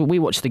QPR? Because we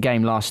watched the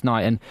game last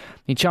night, and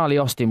Charlie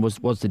Austin was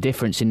the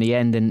difference in the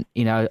end, and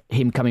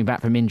him coming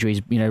back from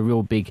injuries,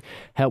 real big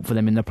help for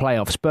them in the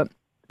playoffs. But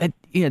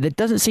there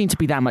doesn't seem to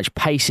be that much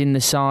pace in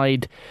the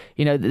side.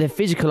 They're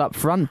physical up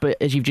front, but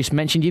as you've just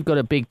mentioned, you've got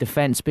a big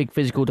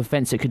physical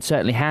defence that could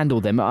certainly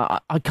handle them.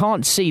 I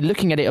can't see,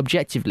 looking at it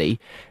objectively,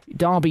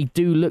 Derby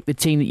do look the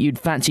team that you'd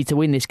fancy to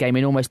win this game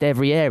in almost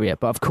every area.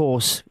 But of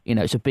course,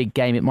 it's a big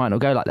game, it might not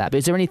go like that. But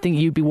is there anything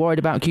you'd be worried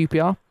about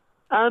QPR?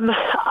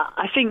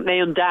 I think they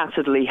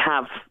undoubtedly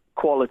have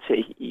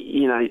quality.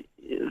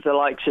 The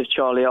likes of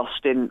Charlie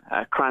Austin,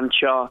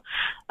 Cranshaw,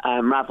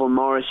 Ravel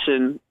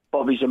Morrison,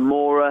 Bobby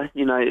Zamora,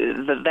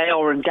 they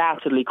are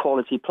undoubtedly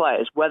quality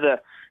players.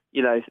 Whether,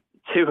 2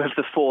 of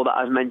the 4 that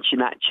I've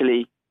mentioned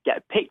actually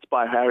get picked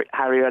by Harry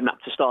Redknapp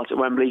to start at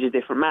Wembley is a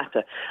different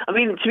matter. I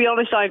mean, to be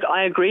honest,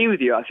 I agree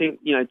with you. I think,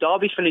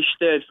 Derby finished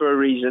 3rd for a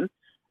reason.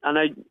 I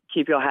know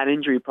QPR had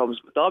injury problems,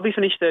 but Derby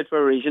finished 3rd for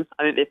a reason.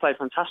 I think they played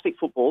fantastic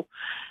football.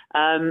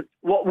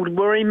 What would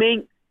worry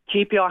me,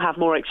 QPR have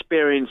more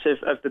experience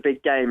of the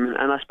big game.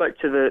 And I spoke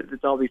to the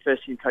Derby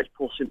first team coach,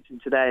 Paul Simpson,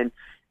 today,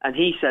 and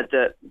he said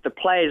that the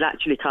players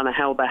actually kind of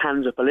held their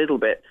hands up a little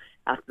bit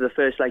after the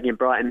first leg in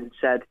Brighton and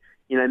said,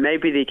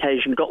 maybe the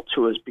occasion got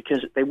to us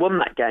because they won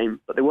that game,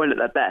 but they weren't at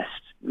their best,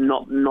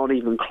 not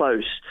even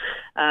close.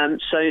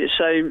 So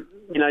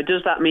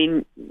does that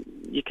mean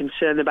you're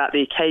concerned about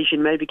the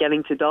occasion maybe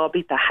getting to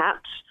Derby?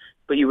 Perhaps,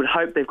 but you would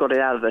hope they've got it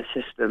out of their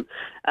system.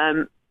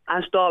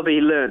 As Derby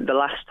learned the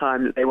last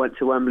time that they went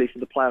to Wembley for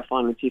the playoff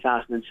final in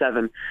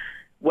 2007,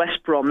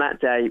 West Brom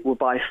that day were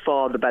by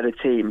far the better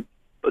team.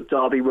 But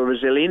Derby were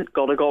resilient,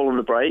 got a goal on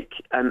the break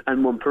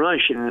and won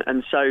promotion.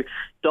 And so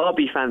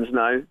Derby fans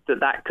know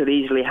that could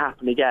easily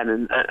happen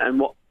again. And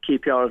what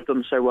QPR have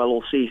done so well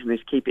all season is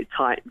keep it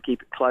tight and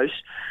keep it close.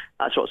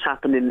 That's what's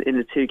happened in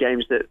the 2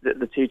 games that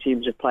the 2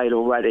 teams have played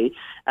already.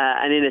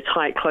 And in a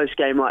tight, close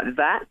game like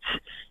that,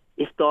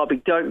 if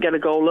Derby don't get a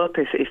goal up,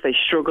 if they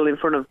struggle in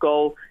front of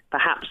goal,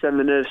 perhaps then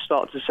the nerves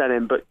start to set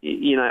in. But,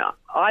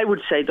 I would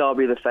say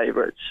Derby are the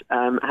favourites,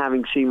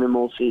 having seen them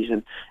all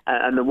season,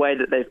 and the way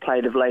that they've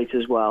played of late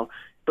as well.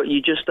 But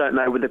you just don't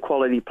know with the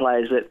quality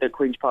players that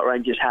Queen's Park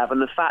Rangers have,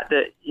 and the fact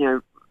that,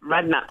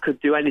 Redknapp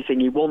could do anything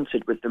he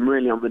wanted with them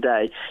really on the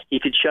day. He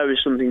could show us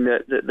something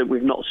that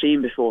we've not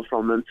seen before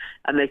from them,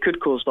 and they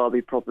could cause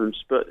Derby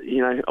problems. But,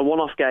 a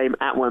one-off game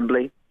at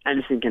Wembley,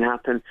 anything can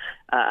happen,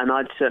 and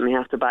I'd certainly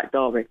have to back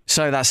Derby.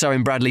 So that's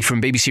Owen Bradley from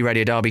BBC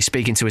Radio Derby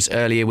speaking to us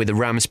earlier with the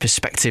Rams'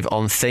 perspective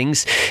on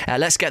things.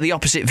 Let's get the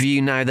opposite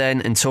view now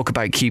then and talk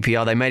about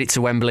QPR. They made it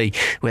to Wembley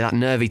with that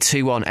nervy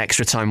 2-1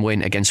 extra time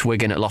win against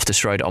Wigan at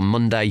Loftus Road on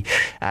Monday,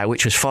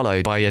 which was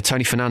followed by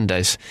Tony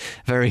Fernandes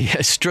very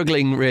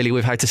struggling really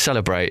with how to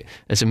celebrate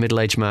as a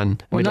middle-aged man.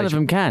 Well, none of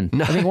them can.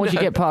 I think once you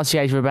get past the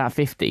age of about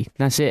 50,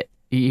 that's it.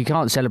 You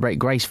can't celebrate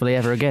gracefully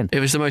ever again.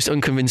 It was the most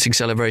unconvincing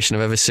celebration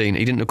I've ever seen.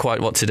 He didn't know quite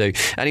what to do.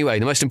 Anyway,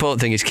 the most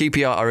important thing is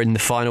QPR are in the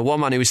final. One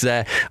man who was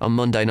there on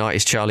Monday night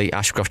is Charlie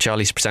Ashcroft.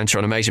 Charlie's a presenter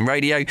on Amazing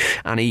Radio,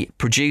 and he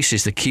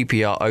produces the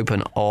QPR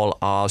Open All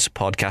Ours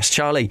podcast.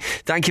 Charlie,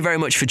 thank you very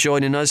much for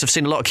joining us. I've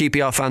seen a lot of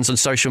QPR fans on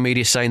social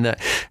media saying that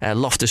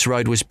Loftus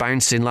Road was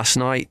bouncing last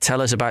night.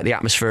 Tell us about the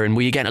atmosphere, and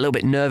were you getting a little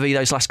bit nervy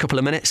those last couple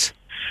of minutes?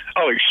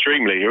 Oh,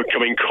 extremely. You're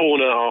coming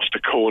corner after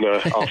corner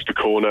after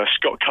corner.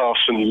 Scott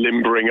Carson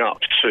limbering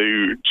up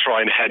to try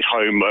and head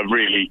home a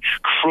really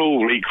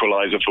cruel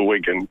equaliser for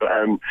Wigan. But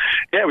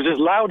it was as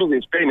loud as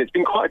it's been. It's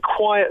been quite a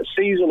quiet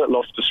season at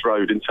Loftus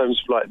Road in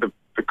terms of like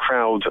the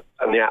crowd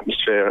and the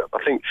atmosphere.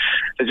 I think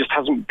there just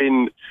hasn't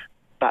been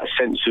that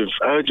sense of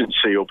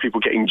urgency or people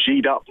getting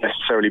G'd up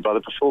necessarily by the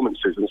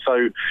performances. And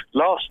so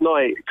last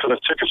night kind of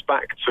took us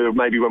back to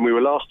maybe when we were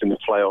last in the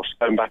playoffs,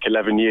 going back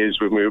 11 years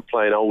when we were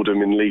playing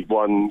Oldham in League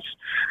One's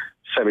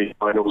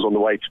semi-finals on the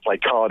way to play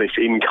Cardiff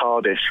in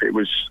Cardiff. It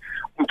was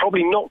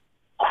probably not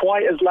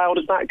quite as loud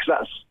as that because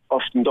that's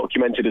often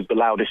documented as the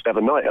loudest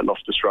ever night at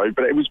Loftus Road,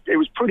 but it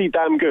was pretty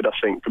damn good, I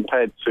think,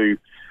 compared to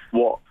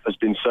what has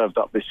been served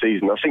up this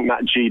season. I think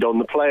that G'd on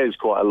the players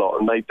quite a lot,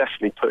 and they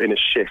definitely put in a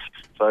shift.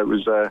 So it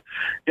was, a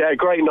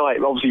great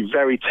night. Obviously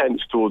very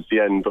tense towards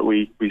the end, but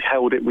we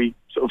held it. We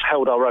sort of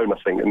held our own,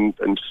 I think,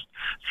 and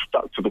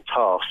stuck to the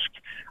task.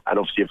 And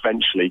obviously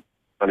eventually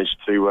managed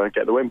to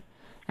get the win.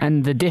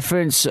 And the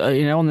difference,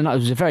 on the night, it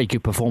was a very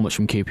good performance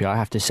from QPR, I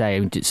have to say.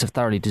 It's a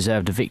thoroughly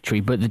deserved a victory.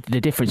 But the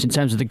difference in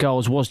terms of the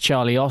goals was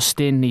Charlie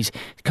Austin. He's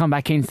come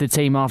back into the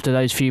team after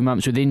those few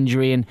months with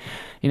injury. And,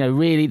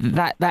 really,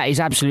 that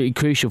is absolutely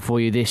crucial for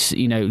you, this,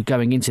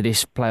 going into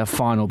this playoff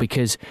final.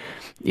 Because,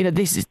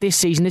 this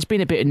season, there's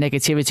been a bit of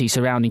negativity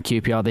surrounding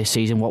QPR this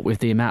season, what with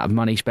the amount of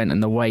money spent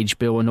and the wage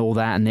bill and all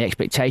that, and the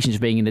expectations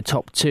of being in the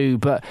top two.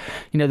 But,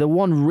 the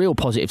one real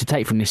positive to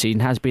take from this season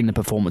has been the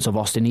performance of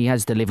Austin. He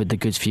has delivered the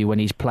goods for you when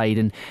he's played,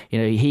 and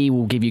he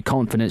will give you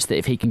confidence that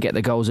if he can get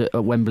the goals at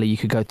Wembley, you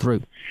could go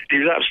through. He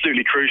was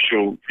absolutely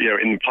crucial,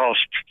 in the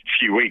past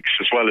few weeks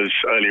as well as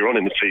earlier on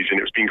in the season.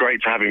 It's been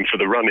great to have him for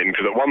the run-in,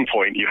 because at one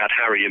point you had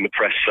Harry in the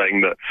press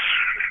saying that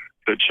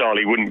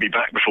Charlie wouldn't be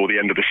back before the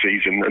end of the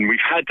season, and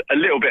we've had a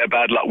little bit of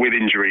bad luck with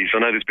injuries. I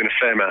know there's been a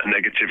fair amount of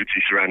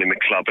negativity surrounding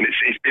the club, and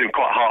it's been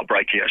quite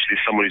heartbreaking actually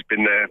as someone who's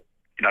been there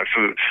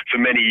for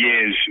many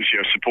years,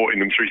 supporting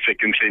them through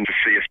thick and thin, to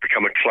see us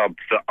become a club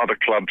that other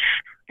clubs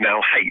now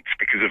hate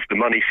because of the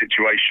money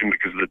situation,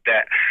 because of the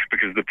debt,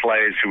 because of the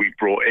players who we've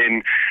brought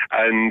in.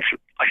 And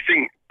I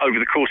think over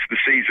the course of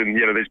the season,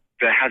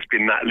 there has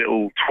been that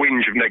little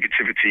twinge of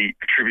negativity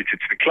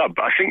attributed to the club.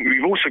 But I think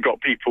we've also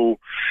got people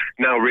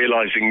now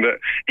realising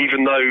that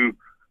even though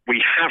we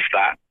have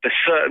that, there's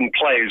certain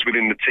players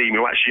within the team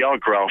who actually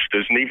are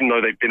grafters, and even though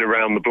they've been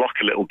around the block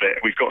a little bit,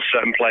 we've got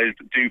certain players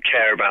that do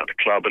care about the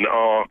club and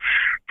are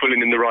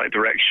pulling in the right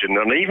direction.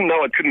 And even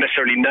though I couldn't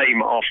necessarily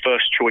name our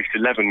first choice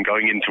 11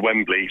 going into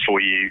Wembley for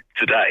you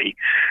today,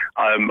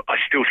 I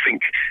still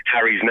think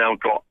Harry's now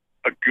got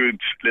a good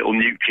little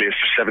nucleus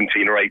of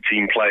 17 or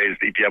 18 players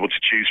that he'd be able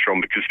to choose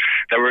from, because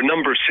there were a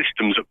number of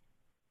systems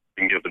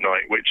the other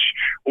night which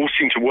all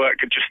seemed to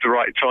work at just the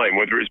right time,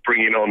 whether it's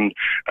bringing on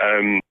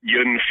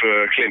Yun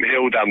for Clint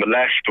Hill down the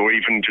left, or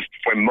even just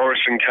when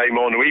Morrison came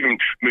on, or even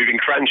moving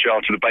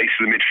Cranshaw to the base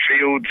of the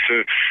midfield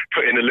to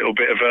put in a little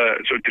bit of a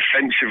sort of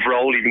defensive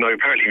role, even though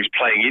apparently he was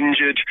playing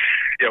injured.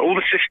 All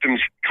the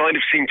systems kind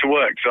of seemed to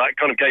work, so that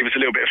kind of gave us a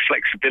little bit of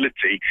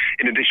flexibility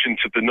in addition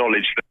to the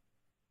knowledge that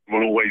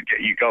will always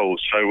get you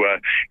goals. So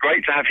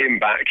great to have him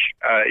back,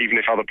 even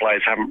if other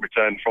players haven't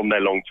returned from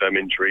their long-term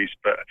injuries.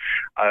 But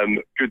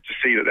good to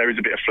see that there is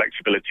a bit of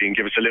flexibility and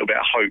give us a little bit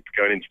of hope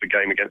going into the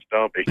game against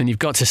Derby. And you've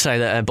got to say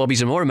that Bobby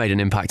Zamora made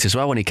an impact as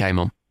well when he came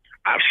on.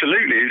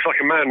 Absolutely. It's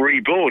like a man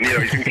reborn.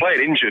 He's been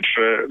playing injured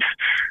for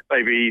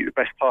maybe the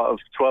best part of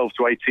 12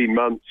 to 18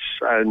 months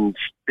and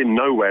been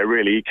nowhere,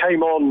 really. He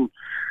came on,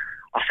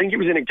 I think it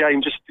was in a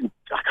game,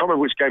 I can't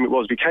remember which game it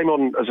was. He came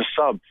on as a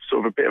sub,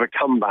 sort of a bit of a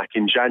comeback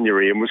in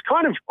January, and was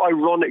kind of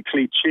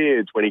ironically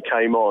cheered when he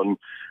came on.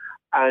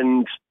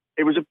 And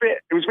it was a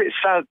bit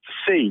sad to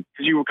see,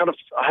 because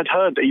I had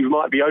heard that he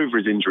might be over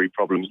his injury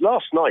problems.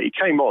 Last night he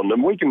came on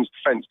and Wigan's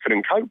defence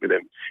couldn't cope with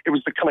him. It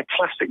was the kind of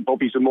classic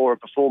Bobby Zamora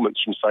performance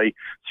from, say,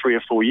 3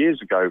 or 4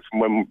 years ago, from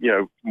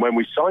when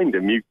we signed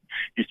him. You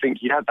think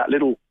he had that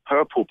little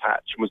purple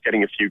patch and was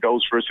getting a few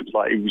goals for us. It was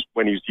like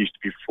when he was used to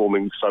be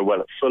performing so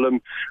well at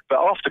Fulham. But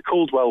after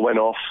Caldwell went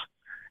off,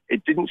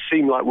 it didn't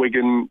seem like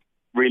Wigan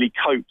really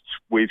coped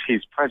with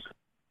his presence.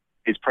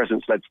 His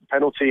presence led to the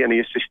penalty, and he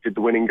assisted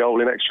the winning goal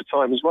in extra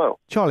time as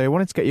well. Charlie, I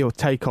wanted to get your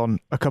take on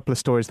a couple of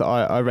stories that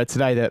I read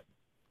today, that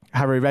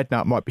Harry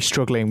Redknapp might be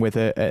struggling with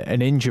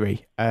an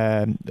injury.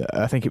 I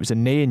think it was a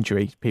knee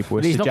injury. People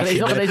were suggesting. He's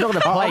not going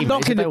to play. I'm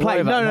not going to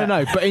play.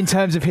 No. But in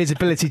terms of his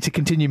ability to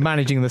continue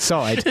managing the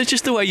side, it's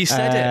just the way you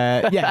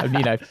said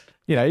it.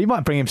 Yeah, he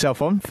might bring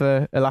himself on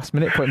for a last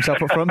minute, put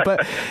himself up front.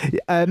 But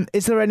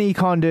is there any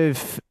kind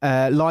of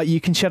light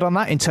you can shed on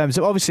that, in terms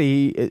of,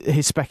 obviously,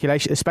 his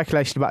speculation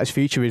about his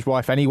future, his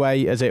wife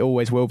anyway, as it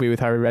always will be with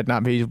Harry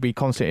Redknapp, he'll be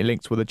constantly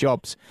linked with the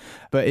jobs.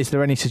 But is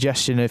there any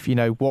suggestion of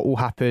what will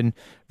happen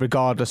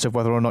regardless of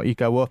whether or not you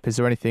go up? Is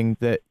there anything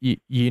that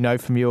you know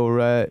from your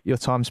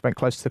time spent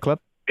close to the club?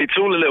 It's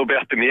all a little bit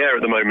up in the air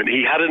at the moment.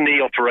 He had a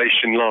knee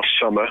operation last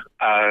summer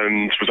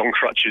and was on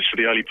crutches for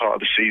the early part of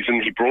the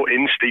season. He brought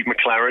in Steve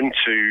McLaren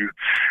to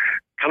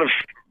kind of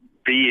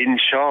be in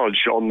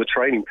charge on the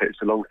training pitch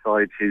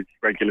alongside his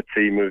regular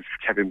team of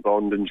Kevin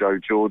Bond and Joe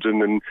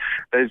Jordan. And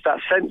there's that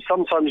sense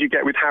sometimes you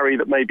get with Harry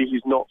that maybe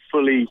he's not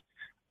fully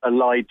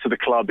allied to the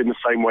club in the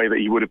same way that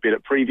he would have been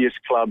at previous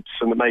clubs,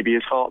 and that maybe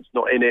his heart's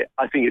not in it.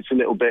 I think it's a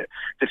little bit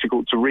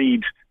difficult to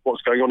read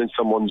what's going on in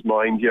someone's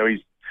mind.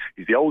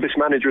 He's the oldest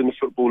manager in the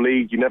Football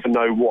League. You never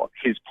know what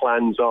his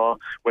plans are,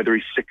 whether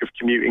he's sick of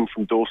commuting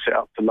from Dorset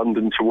up to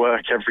London to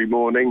work every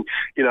morning.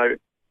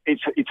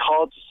 It's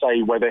hard to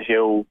say whether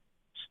he'll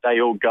stay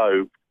or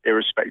go,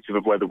 irrespective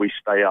of whether we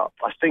stay up.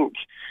 I think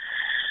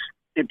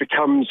it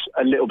becomes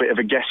a little bit of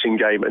a guessing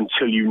game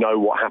until you know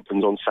what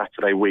happens on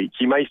Saturday week.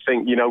 You may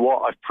think,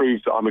 I've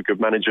proved that I'm a good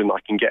manager and I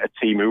can get a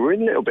team who are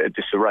in a little bit of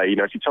disarray.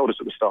 If you told us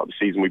at the start of the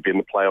season we'd be in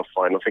the playoff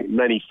final, I think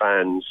many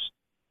fans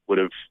would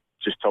have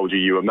just told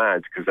you were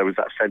mad, because there was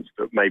that sense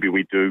that maybe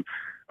we'd do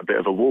a bit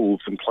of a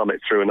Wolves and plummet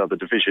through another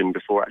division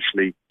before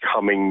actually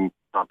coming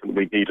up, and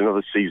we need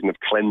another season of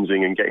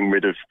cleansing and getting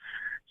rid of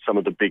some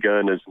of the big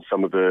earners and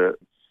some of the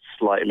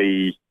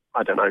slightly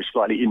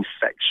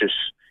infectious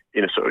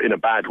in a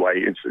bad way.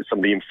 It's some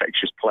of the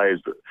infectious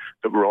players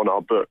that were on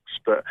our books.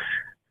 But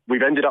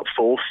we've ended up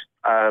fourth.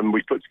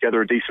 We've put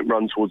together a decent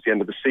run towards the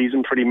end of the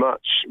season, pretty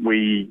much.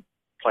 We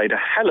played a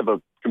hell of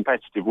a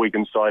competitive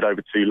Wigan side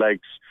over 2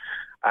 legs,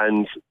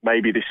 and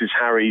maybe this is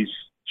Harry's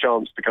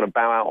chance to kind of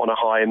bow out on a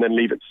high and then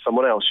leave it to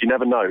someone else. You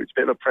never know. It's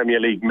a bit of a Premier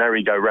League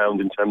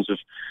merry-go-round in terms of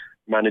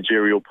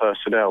managerial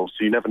personnel,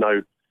 so you never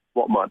know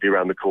what might be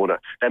around the corner.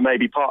 There may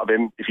be part of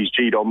him, if he's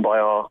G'd on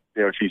by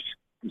if he's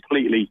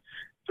completely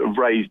sort of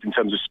raised in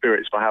terms of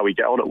spirits by how we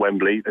get on at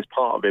Wembley, there's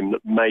part of him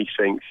that may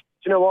think, do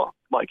you know what,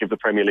 might give the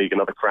Premier League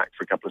another crack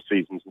for a couple of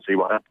seasons and see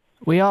what happens.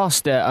 We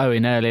asked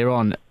Owen earlier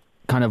on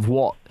kind of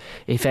what,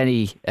 if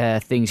any,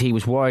 things he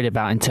was worried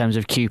about in terms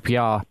of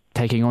QPR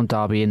taking on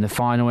Derby in the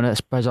final, and I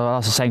suppose I'll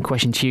ask the same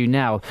question to you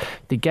now.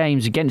 The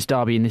games against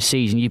Derby in this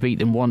season, you beat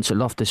them once at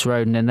Loftus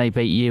Road and then they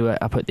beat you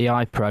up at the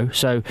iPro,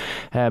 so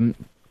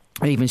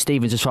even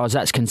Stevens as far as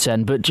that's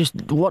concerned. But just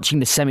watching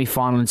the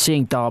semi-final and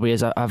seeing Derby,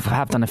 as I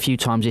have done a few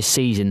times this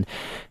season,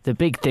 the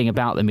big thing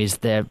about them is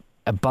their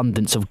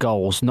abundance of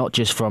goals, not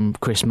just from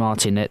Chris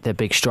Martin, their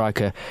big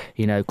striker.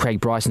 Craig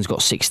Bryson's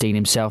got 16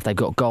 himself. They've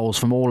got goals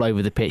from all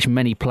over the pitch.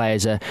 Many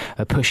players are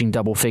pushing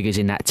double figures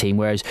in that team,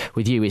 whereas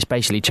with you it's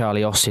basically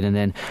Charlie Austin and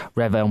then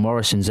Revel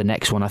Morrison's the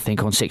next one, I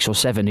think, on 6 or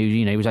 7,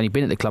 who's only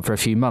been at the club for a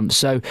few months.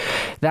 So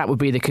that would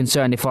be the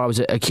concern if I was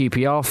a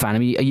QPR fan. I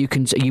mean, are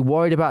you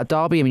worried about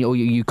Derby? I mean, or are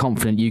you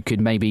confident you could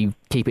maybe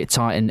keep it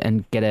tight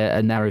and get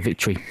a narrow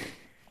victory?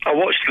 I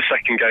watched the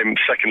second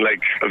leg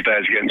of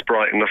theirs against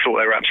Brighton. I thought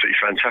they were absolutely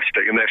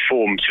fantastic, and their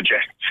form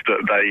suggests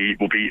that they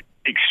will be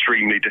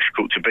extremely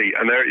difficult to beat.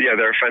 And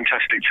they're a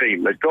fantastic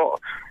team. They've got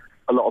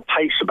a lot of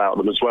pace about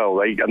them as well.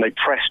 They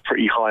press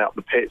pretty high up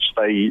the pitch.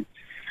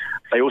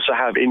 They also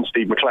have in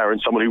Steve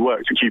McLaren someone who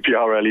worked at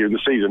QPR earlier in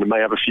the season and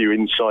may have a few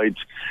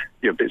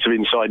bits of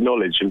inside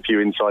knowledge and a few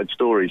inside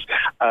stories.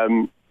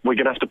 We're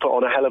going to have to put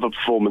on a hell of a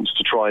performance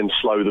to try and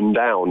slow them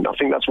down. I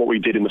think that's what we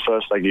did in the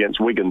first leg against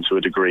Wigan to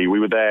a degree. We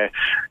were there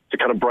to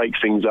kind of break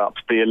things up,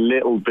 be a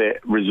little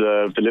bit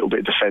reserved, a little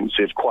bit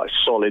defensive, quite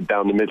solid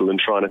down the middle and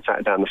try and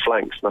attack down the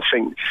flanks. And I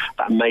think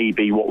that may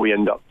be what we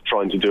end up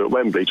trying to do at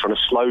Wembley, trying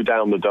to slow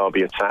down the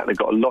Derby attack. They've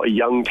got a lot of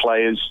young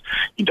players.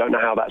 You don't know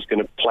how that's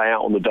going to play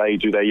out on the day.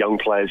 Do their young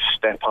players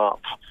step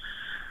up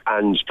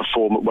and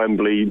perform at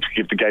Wembley to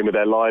give the game of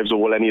their lives, or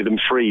will any of them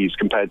freeze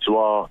compared to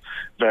our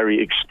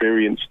very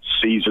experienced,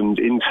 seasoned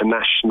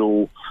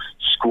international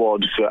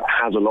squad that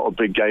has a lot of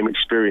big game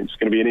experience? It's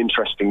going to be an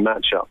interesting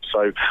matchup.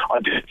 So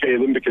I do fear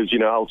them because,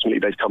 ultimately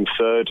they've come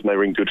third and they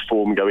were in good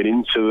form going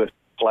into the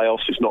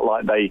playoffs. It's not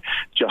like they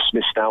just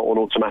missed out on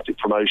automatic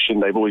promotion.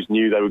 They've always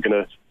knew they were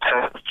going to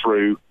pass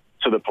through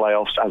to the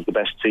playoffs as the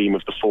best team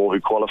of the 4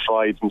 who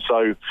qualified. And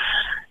so,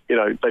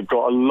 they've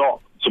got a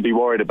lot to be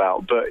worried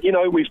about. But,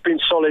 we've been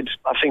solid,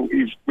 I think,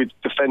 with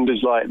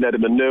defenders like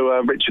Nedum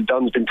Manua. Richard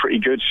Dunn's been pretty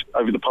good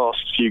over the past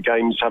few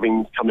games,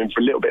 having come in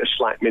for a little bit of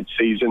slack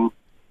mid-season.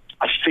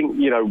 I think,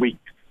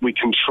 we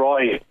can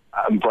try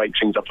and break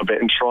things up a bit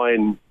and try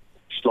and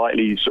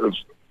slightly sort of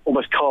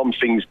almost calm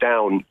things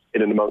down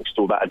in and amongst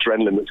all that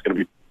adrenaline that's going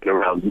to be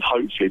around, and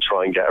hopefully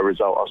try and get a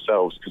result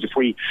ourselves. Because if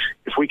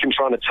we can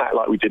try and attack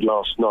like we did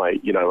last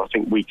night, I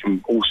think we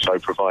can also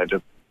provide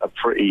a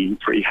pretty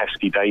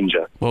hefty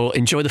danger. Well,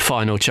 enjoy the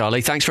final,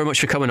 Charlie. Thanks very much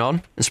for coming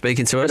on and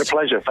speaking to us. It's been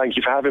a pleasure. Thank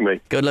you for having me.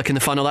 Good luck in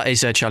the final. That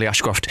is Charlie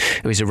Ashcroft,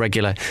 who is a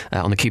regular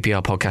on the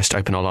QPR podcast.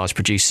 Open All Eyes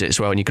produces it as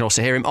well, and you can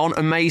also hear him on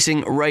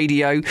Amazing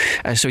Radio.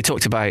 So we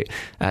talked about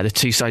the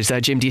two sides there.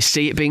 Jim, do you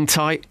see it being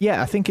tight?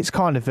 Yeah, I think it's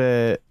kind of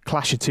a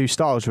clash of two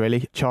styles,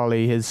 really.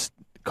 Charlie has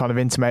kind of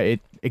intimated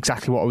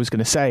exactly what I was going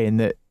to say, in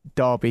that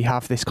Derby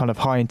have this kind of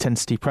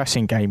high-intensity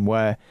pressing game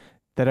where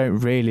they don't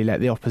really let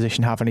the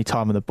opposition have any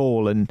time on the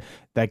ball, and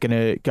they're going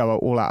to go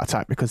all-out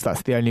attack because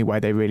that's the only way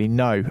they really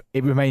know.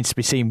 It remains to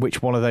be seen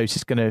which one of those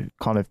is going to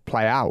kind of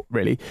play out,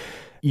 really.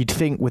 You'd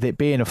think with it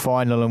being a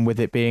final and with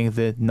it being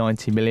the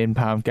 £90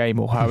 million game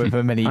or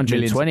however many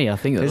 120, millions,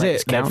 I think. Is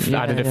it? They've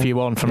added a few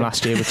on from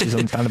last year, which is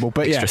understandable.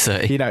 But Extra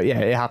 30.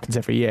 It happens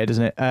every year,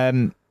 doesn't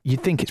it?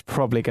 You'd think it's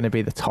probably going to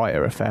be the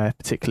tighter affair,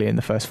 particularly in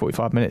the first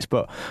 45 minutes.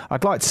 But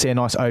I'd like to see a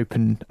nice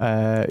open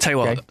Tell you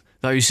what, game.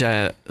 Those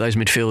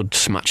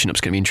midfield matching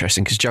up's going to be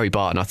interesting because Joey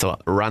Barton, I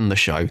thought, ran the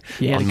show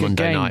on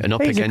Monday night, and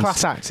He's a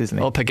class act, isn't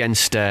he? Up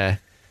against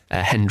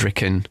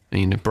Hendrick and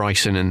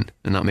Bryson and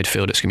that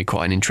midfield, it's going to be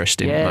quite an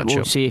interesting matchup.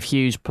 We'll see if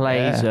Hughes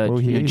plays.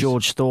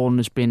 George Thorne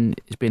has been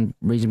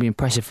reasonably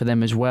impressive for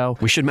them as well.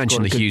 We should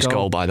mention the Hughes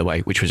goal, by the way,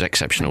 which was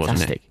exceptional,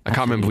 wasn't it? I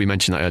can't remember if we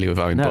mentioned that earlier with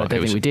Owen. No, but I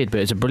don't think we did, but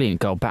it's a brilliant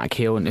goal back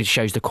heel, and it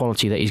shows the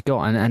quality that he's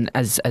got. And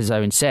as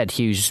Owen said,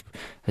 Hughes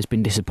has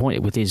been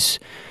disappointed with his.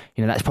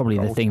 That's probably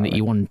the thing that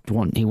he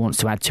wants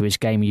to add to his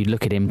game. You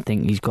look at him,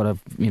 think he's got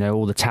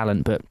all the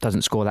talent, but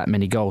doesn't score that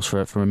many goals for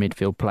a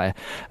midfield player.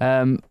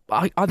 I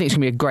think it's going to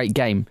be a great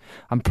game.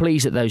 I'm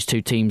pleased that those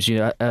two teams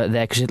are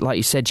there because, like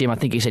you said, Jim, I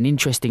think it's an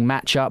interesting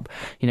matchup.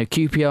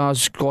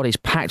 QPR's squad is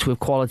packed with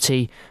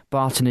quality.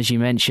 Barton, as you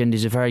mentioned,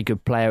 is a very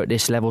good player at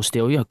this level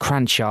still.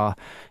 Kranjčar,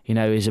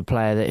 is a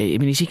player that...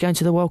 is he going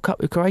to the World Cup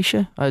with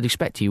Croatia? I'd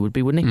expect he would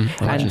be, wouldn't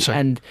he?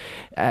 And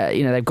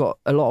they've got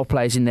a lot of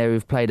players in there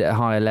who've played at a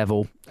higher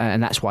level,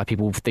 and that's why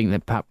people think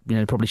that perhaps,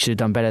 probably should have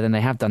done better than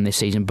they have done this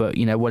season. But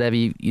whatever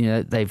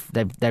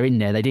they're in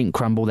there. They didn't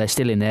crumble. They're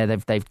still in there.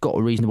 They've got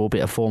a reasonable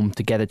bit of form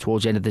together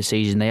towards the end of the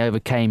season. They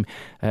overcame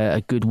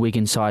a good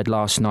Wigan side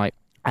last night,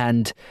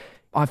 and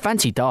I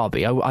fancy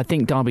Derby. I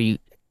think Derby,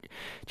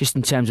 just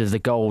in terms of the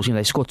goals,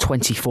 they scored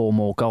 24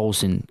 more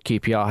goals than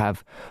QPR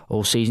have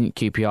all season.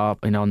 QPR,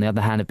 on the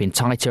other hand, have been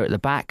tighter at the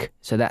back,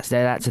 so that's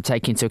to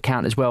take into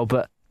account as well.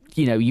 But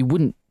you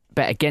wouldn't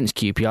bet against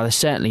QPR. They're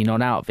certainly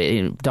not out of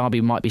it.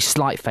 Derby might be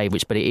slight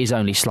favourites, but it is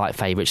only slight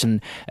favourites,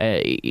 and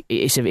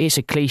it's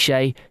a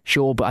cliche,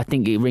 sure, but I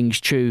think it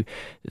rings true.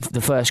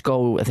 The first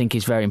goal, I think,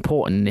 is very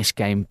important in this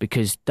game,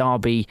 because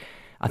Derby,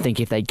 I think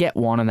if they get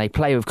one and they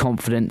play with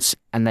confidence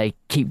and they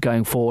keep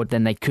going forward,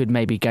 then they could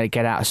maybe get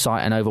out of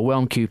sight and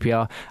overwhelm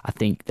QPR. I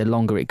think the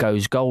longer it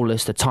goes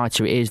goalless, the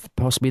tighter it is,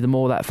 possibly the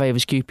more that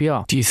favours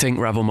QPR. Do you think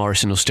Ravel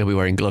Morrison will still be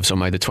wearing gloves on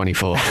May the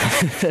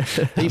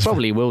 24th? He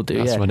probably will do,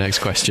 That's my next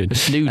question.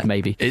 Nude,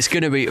 maybe. It's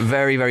going to be a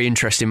very, very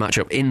interesting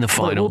matchup in the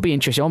final. Well, it will be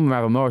interesting. On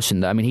Ravel Morrison,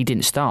 though, he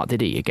didn't start,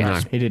 did he? No,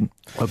 he didn't.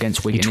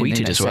 Against Wigan. He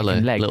tweeted as well,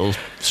 a little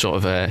sort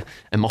of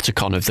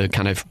emoticon of the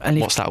kind of...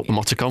 What's that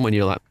emoticon when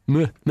you're like...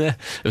 Meh, meh.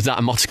 It was that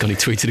emoticon he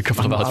tweeted a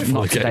couple of hours before the game. I'm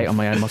not up to date on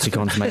my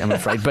emoticons, mate, I'm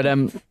afraid.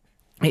 But,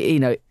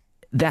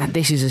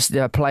 this is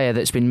a player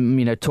that's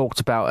been talked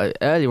about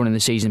earlier on in the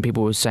season.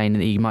 People were saying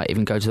that he might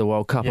even go to the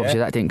World Cup. Obviously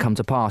that didn't come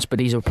to pass, but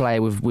he's a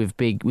player with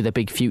a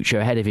big future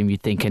ahead of him,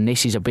 you'd think, and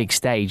this is a big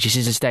stage. This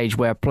is a stage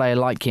where a player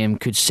like him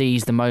could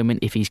seize the moment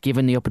if he's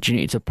given the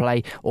opportunity to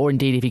play, or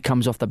indeed if he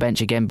comes off the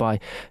bench again by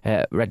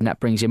Redknapp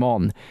brings him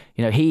on.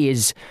 He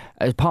is,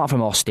 apart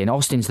from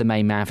Austin's the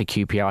main man for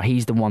QPR.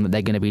 He's the one that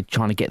they're going to be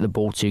trying to get the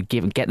ball to,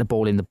 get the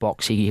ball in the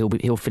box.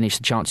 He'll finish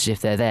the chances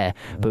if they're there.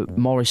 But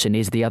Morrison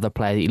is the other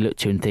player that you look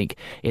to and think,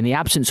 in the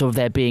absence of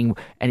there being,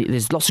 and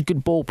there's lots of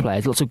good ball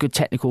players, lots of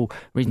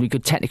reasonably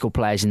good technical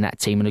players in that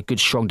team, and a good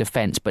strong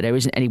defence, but there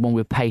isn't anyone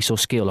with pace or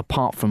skill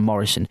apart from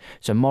Morrison.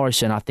 So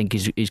Morrison, I think,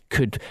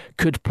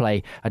 could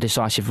play a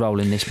decisive role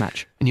in this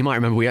match. And you might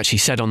remember we actually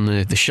said on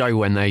the show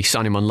when they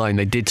signed him on loan,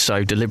 they did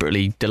so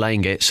deliberately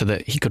delaying it so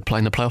that he could play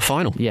in the playoff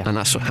final. Yeah. And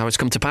that's how it's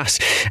come to pass.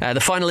 The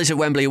final is at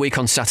Wembley a week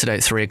on Saturday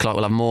at 3 o'clock.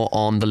 We'll have more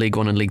on the League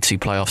One and League Two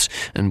playoffs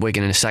and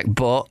Wigan in a sec.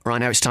 But right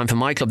now it's time for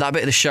My Club, that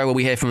bit of the show where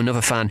we hear from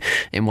another fan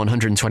in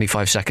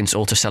 125 seconds,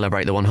 all to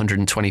celebrate the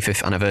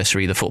 125th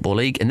anniversary of the Football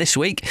League. And this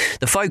week,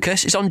 the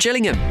focus is on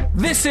Gillingham.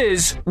 This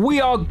is We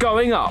Are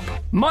Going Up,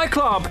 My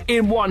Club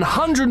in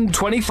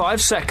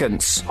 125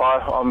 seconds. Hi,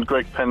 I'm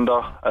Greg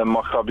Pender and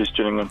my club is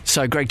Gillingham.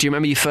 So, Greg, do you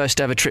remember your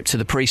first ever trip to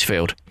the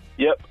Priestfield?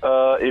 Yep,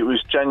 it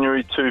was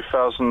January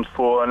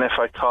 2004, an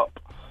FA Cup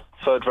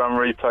third round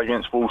replay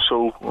against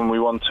Walsall when we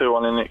won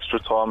 2-1 in extra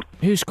time.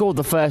 Who scored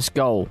the first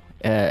goal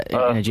in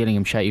a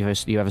Gillingham shirt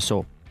you ever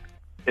saw?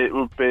 It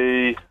would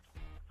be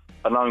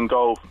an own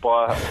goal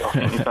by, I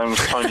think his name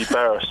was Tony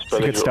Barris. It's a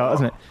good start,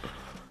 isn't it?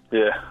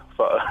 Yeah,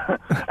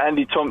 but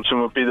Andy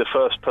Thompson would be the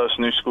first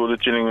person who scored a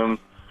Gillingham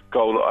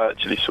goal that I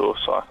actually saw.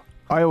 So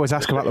I always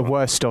ask about the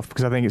worst stuff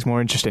because I think it's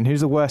more interesting.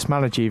 Who's the worst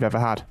manager you've ever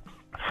had?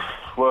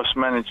 Worst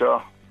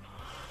manager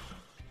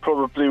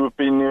probably would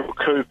be Neil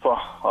Cooper,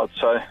 I'd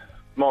say.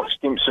 Mark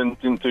Stimpson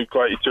didn't do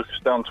great. He took us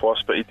down twice,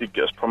 but he did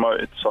get us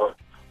promoted. So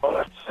I'd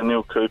have to say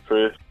Neil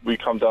Cooper. We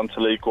come down to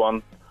League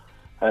One,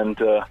 and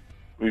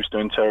we was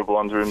doing terrible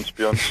under him, to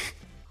be honest.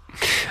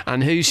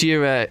 And who's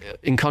your,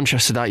 in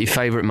contrast to that, your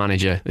favourite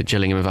manager that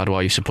Gillingham have had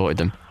while you supported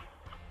them?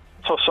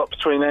 Toss up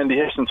between Andy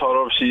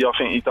Hessenthaler. Obviously, I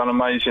think he's done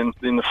amazing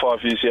in the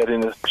 5 years he had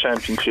in the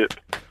Championship.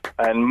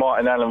 And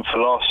Martin Allen for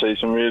last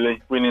season,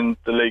 really. Winning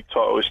the league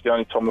title is the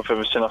only time I've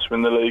ever seen us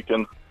win the league,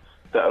 and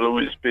that'll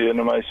always be an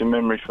amazing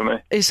memory for me.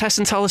 Is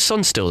Hessenthaler's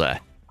son still there?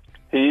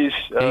 He is.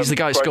 He's the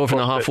guy who scored from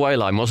the halfway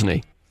line, wasn't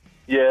he?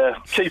 Yeah,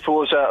 keeper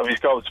was out of his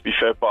goal, to be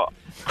fair, but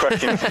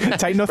cracking.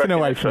 Take nothing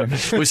away from him.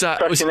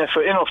 Cracking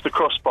effort in off the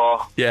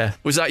crossbar. Yeah.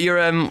 Was that your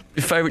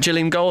favourite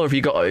Gillingham goal, or have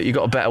you got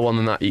a better one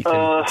than that you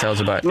can tell us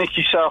about?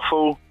 Nicky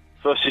Southall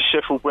versus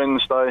Sheffield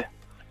Wednesday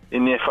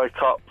in the FA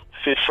Cup,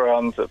 5th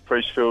round at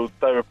Priestfield.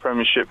 They were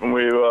Premiership and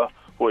we were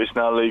what is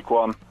now League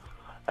One,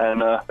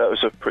 and that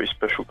was a pretty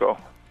special goal.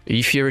 Are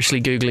you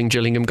furiously Googling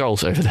Gillingham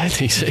goals over there,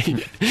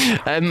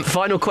 DC?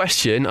 Final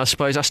question, I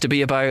suppose, has to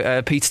be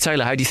about Peter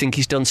Taylor. How do you think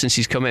he's done since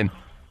he's come in?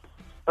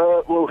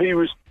 Well, he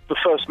was the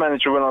first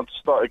manager when I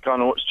started going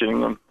to watch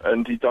Gillingham,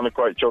 and he'd done a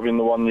great job in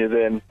the 1 year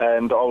then,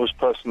 and I was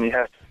personally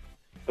happy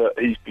that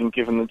he's been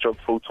given the job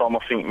full time. I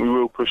think we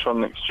will push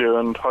on next year,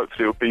 and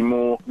hopefully it'll be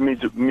more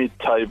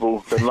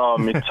mid-table than lower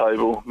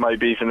mid-table,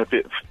 maybe even a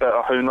bit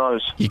better, who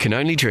knows. You can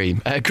only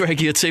dream.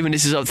 Greg, your 2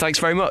 minutes is up. Thanks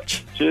very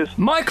much. Cheers.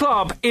 My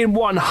Club in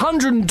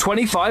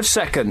 125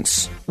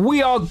 seconds.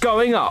 We are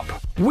going up.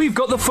 We've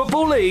got the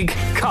Football League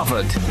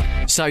covered.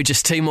 So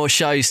just 2 more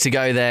shows to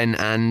go then,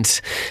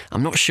 and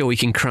I'm not sure we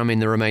can cram in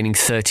the remaining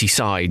 30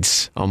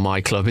 sides on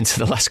My Club into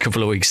the last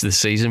couple of weeks of the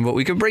season, but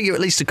we can bring you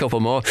at least a couple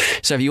more.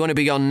 So if you want to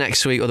be on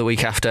next week or the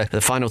week after, the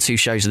final 2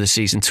 shows of the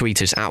season,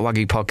 tweet us at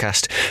Wagyu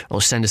Podcast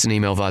or send us an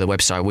email via the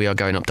website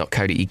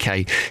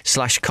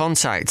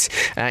wearegoingup.co.uk/contact.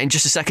 In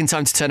just a second,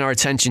 time to turn our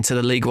attention to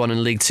the League One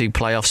and League Two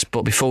playoffs,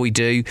 but before we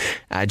do,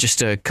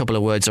 just a couple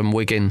of words on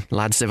Wigan.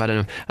 Lads, they've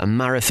had a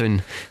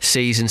marathon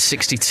season,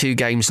 62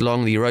 games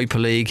long, the Europa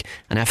League,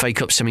 an FA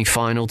Cup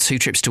semi-final, 2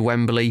 trips to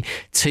Wembley,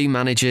 2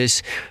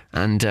 managers,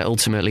 and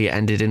ultimately it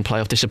ended in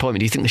playoff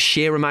disappointment. Do you think the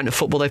sheer amount of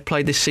football they've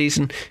played this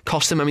season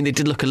cost them? I mean, they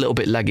did look a little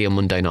bit leggy on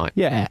Monday night.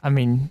 Yeah, I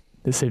mean,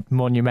 there's a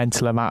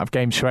monumental amount of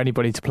games for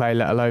anybody to play,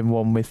 let alone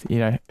one with,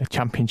 a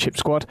championship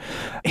squad.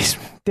 It's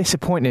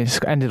disappointing. It's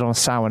ended on a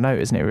sour note,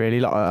 isn't it,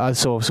 really? Like, I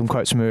saw some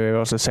quotes from Uri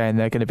also saying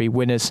they're going to be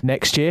winners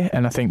next year,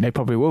 and I think they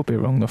probably will be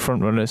wrong, the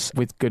front runners,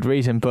 with good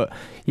reason. But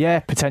yeah,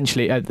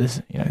 potentially,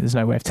 there's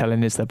no way of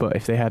telling, is there? But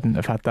if they hadn't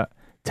have had that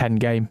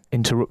 10-game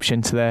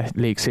interruption to their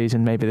league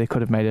season, maybe they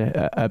could have made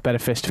a better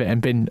fist of it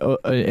and been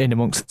in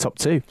amongst the top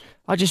 2.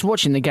 I just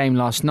watching the game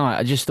last night,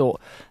 I just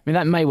thought,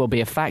 that may well be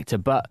a factor,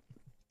 but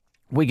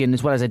Wigan,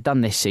 as well as they've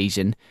done this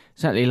season,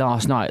 certainly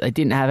last night, they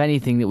didn't have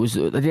anything they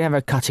didn't have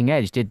a cutting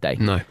edge, did they?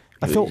 No.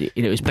 I thought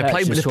it was they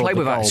played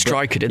without a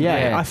striker, didn't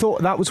they? Yeah, I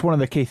thought that was one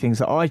of the key things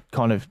that I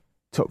kind of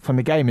took from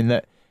the game, in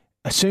that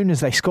as soon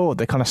as they scored,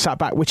 they kind of sat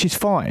back, which is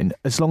fine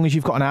as long as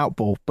you've got an out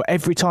ball. But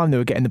every time they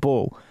were getting the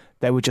ball,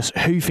 they were just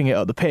hoofing it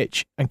up the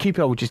pitch, and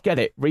QPR would just get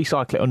it,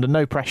 recycle it under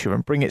no pressure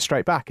and bring it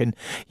straight back. And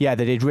yeah,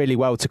 they did really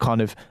well to kind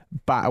of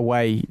bat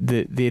away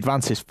the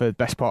advances for the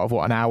best part of,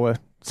 an hour,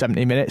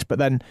 70 minutes. But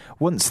then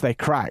once they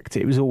cracked,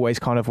 it was always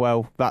kind of,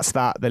 well, that's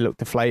that. They looked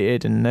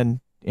deflated, and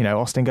then,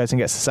 Austin goes and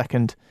gets the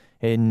second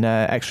in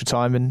extra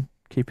time, and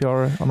QPR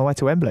are on the way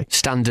to Wembley.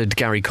 Standard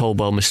Gary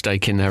Caldwell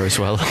mistake in there as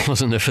well,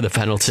 wasn't there, for the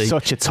penalty?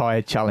 Such a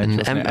tired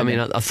challenge. And,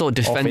 I thought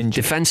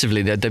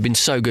defensively they've been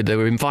so good. They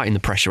were inviting the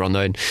pressure on,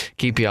 though, and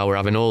QPR were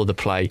having all the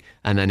play,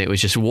 and then it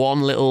was just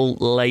one little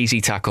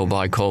lazy tackle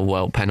by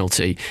Caldwell,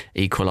 penalty,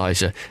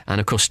 equaliser. And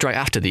of course, straight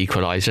after the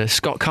equaliser,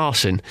 Scott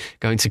Carson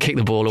going to kick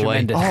the ball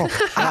away.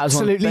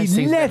 Absolutely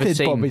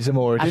leathered Bobby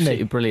Zamora, didn't he?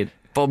 Absolutely brilliant.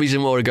 Bobby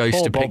Zamora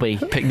goes to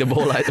pick the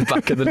ball out the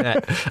back of the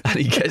net, and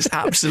he gets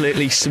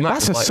absolutely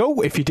smacked. That's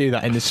assault if you do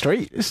that in the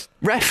street.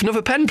 Ref,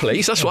 another pen,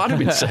 please. That's what I'd have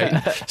been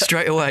saying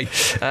straight away.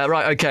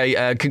 Right,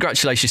 okay.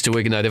 Congratulations to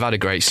Wigan, though. They've had a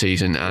great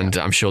season, and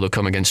I'm sure they'll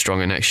come again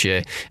stronger next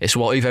year. It's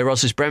what Uwe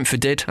Rosler's Brentford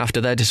did after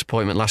their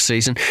disappointment last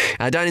season.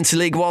 Down into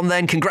League One,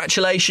 then.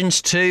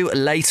 Congratulations to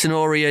Leyton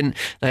Orient.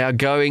 They are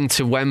going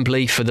to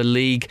Wembley for the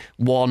League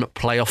One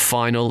playoff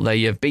final.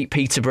 They have beat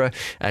Peterborough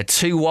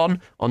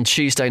 2-1 on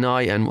Tuesday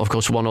night, and of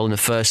course 1-0 in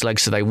the first leg,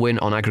 so they win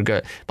on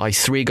aggregate by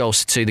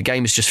 3-2. The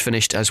game has just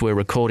finished as we're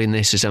recording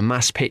this. There's a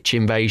mass pitch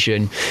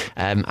invasion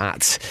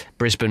at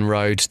Brisbane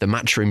Road, the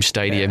Matchroom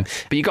Stadium. Yeah.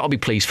 But you've got to be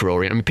pleased for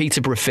Orient.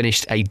 Peterborough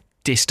finished a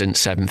distant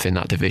 7th in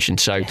that division.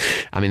 So,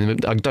 I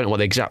don't know what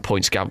the exact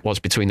points gap was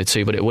between the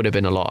two, but it would have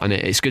been a lot. And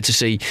it's good to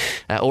see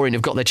Orient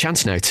have got their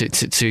chance now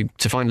to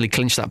finally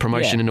clinch that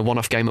promotion in a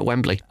one-off game at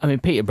Wembley.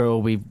 Peterborough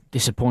will be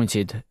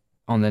disappointed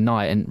on the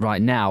night and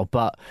right now,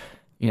 but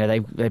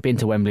they've been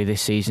to Wembley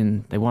this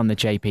season. They won the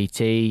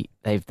JPT.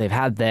 They've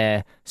had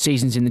their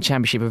seasons in the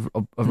Championship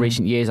of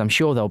recent years. I'm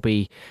sure they'll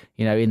be,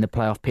 in the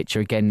playoff picture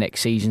again next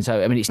season. So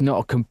it's not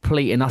a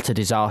complete and utter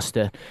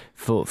disaster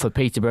for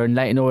Peterborough. And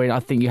Leyton Orient, I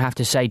think you have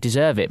to say,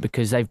 deserve it,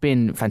 because they've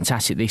been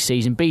fantastic this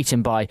season,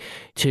 beaten by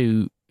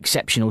 2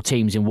 exceptional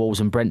teams in Wolves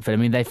and Brentford.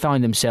 They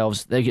find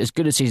themselves, as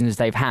good a season as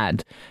they've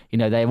had,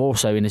 they're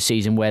also in a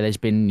season where there's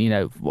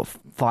been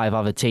 5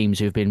 other teams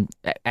who've been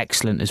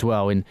excellent as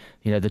well in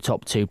the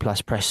top 2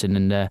 plus Preston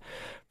and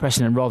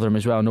Rotherham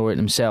as well, and Orient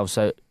themselves.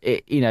 So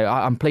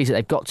I'm pleased that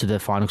they've got to the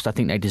final, because I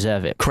think they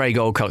deserve it. Craig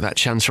Alcock, that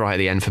chance right at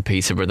the end for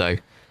Peterborough, though,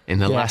 in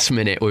the last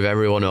minute with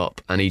everyone up,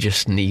 and he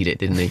just needed it,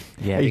 didn't he?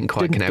 Yeah, he didn't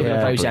quite connect with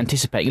it. He was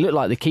anticipating. He looked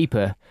like the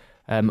keeper.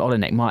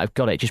 Olenek might have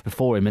got it just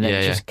before him, and then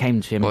it just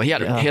came to him. Well, he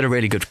had a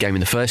really good game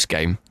in the first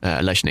game,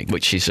 Lesznik,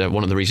 which is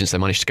one of the reasons they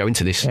managed to go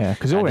into this. Yeah,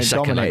 because Orient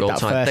dominated that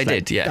first leg. They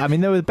did, yeah.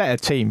 They were the better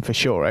team for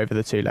sure over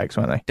the 2 legs,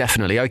 weren't they?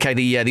 Definitely. Okay,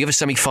 the other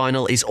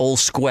semi-final is all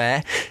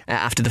square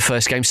after the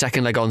first game.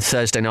 Second leg on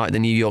Thursday night at the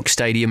New York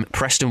Stadium.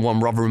 Preston 1,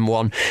 Rotherham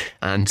 1.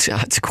 And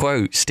to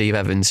quote Steve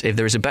Evans, if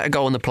there is a better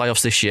goal in the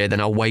playoffs this year, then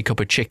I'll wake up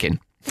a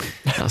chicken.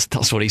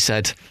 That's what he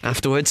said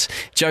afterwards.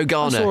 Joe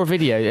Garner. I saw a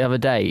video the other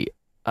day.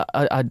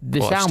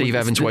 Steve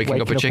Evans waking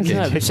up a chicken?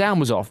 No, the sound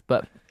was off,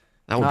 but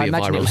that would be I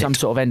imagine it was some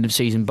sort of end of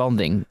season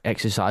bonding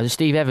exercise.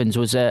 Steve Evans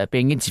was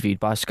being interviewed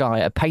by Sky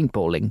at a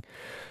paintballing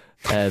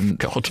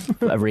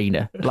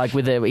arena,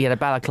 he had a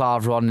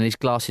balaclava on and his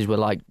glasses were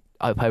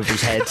up over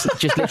his head,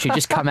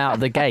 just come out of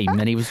the game,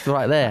 and he was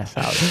right there.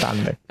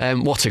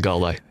 Outstanding. What a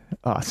goal, though.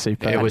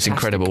 super. It was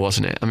incredible,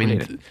 wasn't it? I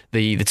mean,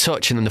 the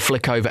touch and then the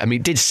flick over. I mean,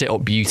 it did sit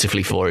up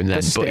beautifully for him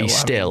then, but he's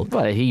still...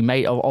 Well, he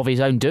made of his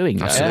own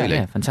doing. Absolutely.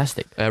 Yeah,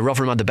 fantastic.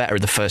 Rotherham had the better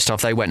of the first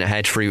half. They went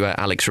ahead through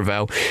Alex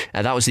Ravel.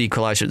 That was the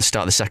equaliser at the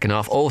start of the second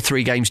half. All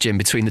 3 games, Jim,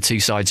 between the two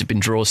sides have been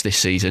draws this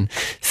season.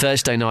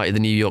 Thursday night at the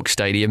New York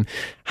Stadium.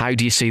 How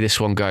do you see this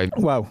one go?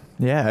 Well,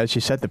 yeah, as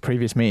you said, the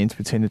previous meetings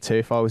between the two,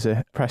 if I was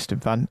a Preston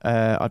fan,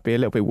 I'd be a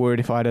little bit worried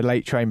if I had a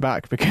late train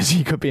back because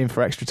you could be in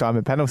for extra time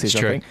and penalties,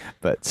 I think.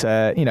 But,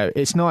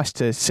 it's nice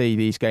to see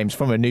these games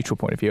from a neutral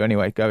point of view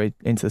anyway, go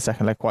into the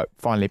second leg quite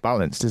finely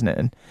balanced, isn't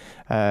it?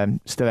 And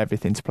still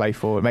everything to play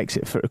for. It makes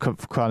it for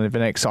kind of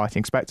an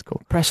exciting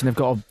spectacle. Preston have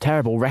got a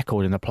terrible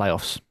record in the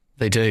playoffs.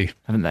 They do.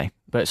 Haven't they?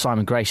 But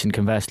Simon Grayson,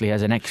 conversely,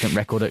 has an excellent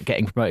record at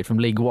getting promoted from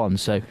League One.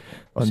 So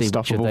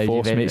unstoppable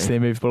force meets the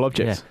immovable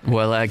objects. Yeah.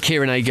 Well,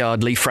 Kieran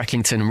Agard, Lee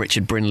Freckington and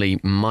Richard Brindley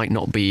might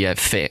not be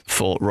fit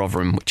for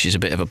Rotherham, which is a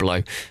bit of a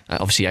blow.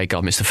 Obviously,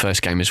 Agard missed the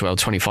first game as well.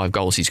 25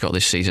 goals he's got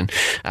this season.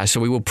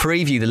 So we will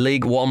preview the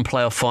League One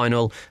playoff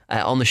final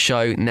on the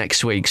show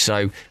next week.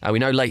 So we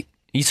know late...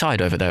 Are you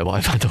tired over there,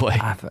 by the way?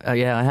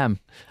 Yeah, I am.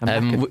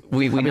 I've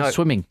been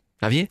swimming.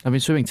 Have you? I've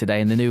been swimming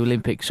today in the new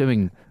Olympic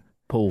swimming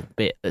pool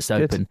bit that's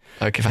open.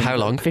 Okay, for how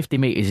long? 50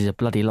 metres is a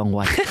bloody long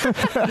way.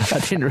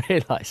 I didn't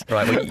realise.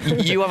 Right, well,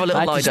 you have a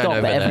little lie down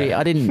over there.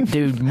 I didn't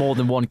do more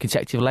than one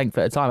consecutive length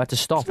at a time. I had to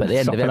stop at the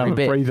end of every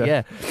bit. Breather.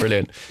 Yeah,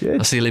 brilliant. Good.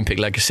 That's the Olympic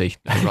legacy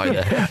right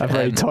there. A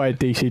very tired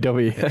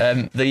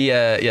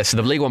DCW. So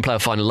the League One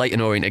playoff final,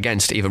 Leyton Orient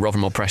against either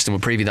Rotherham or Preston.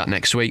 We'll preview that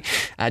next week.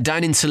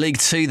 Down into League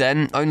Two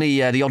then,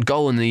 only the odd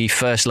goal in the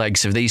first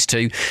legs of these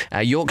two.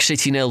 York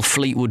City 0,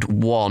 Fleetwood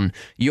 1.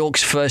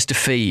 York's first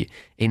defeat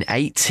in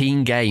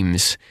 18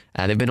 games.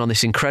 They've been on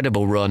this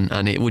incredible run,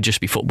 and it would just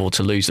be football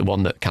to lose the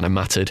one that kind of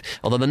mattered.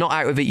 Although they're not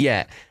out of it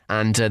yet,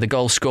 and the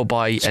goal scored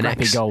by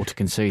goal to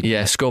concede.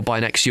 Yeah, scored by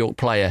an ex-York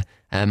player,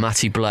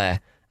 Matty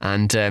Blair.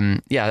 And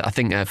I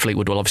think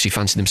Fleetwood will obviously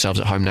fancy themselves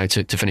at home now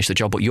to finish the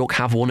job. But York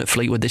have won at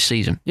Fleetwood this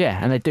season. Yeah,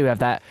 and they do have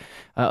that.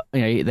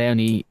 They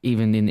only,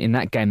 even in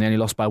that game, they only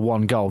lost by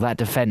 1 goal. That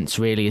defence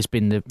really has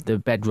been the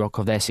bedrock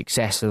of their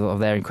success, of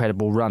their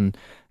incredible run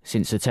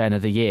since the turn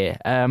of the year.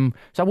 So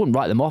I wouldn't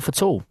write them off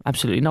at all.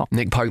 Absolutely not.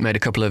 Nick Pope made a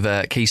couple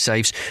of key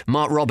saves.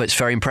 Mark Roberts,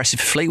 very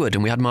impressive for Fleetwood,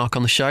 and we had Mark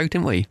on the show,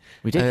 didn't we?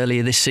 We did.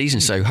 Earlier this season,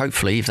 so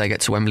hopefully if they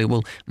get to Wembley,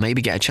 we'll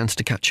maybe get a chance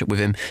to catch up with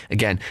him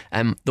again.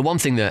 The one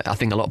thing that I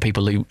think a lot of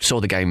people who saw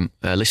the game,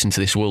 listen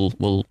to this,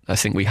 will I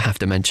think we have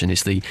to mention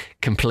is the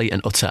complete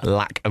and utter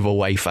lack of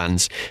away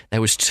fans. There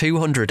was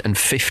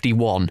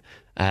 251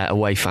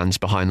 away fans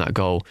behind that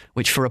goal,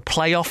 which for a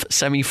playoff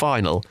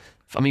semi-final...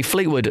 I mean,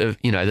 Fleetwood, they're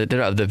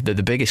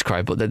the biggest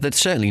crowd, but they're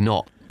certainly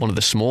not one of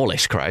the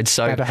smallest crowds.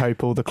 So I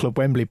hope all the Club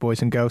Wembley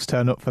boys and girls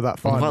turn up for that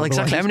final. Well,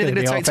 exactly. How many are they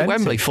going to take to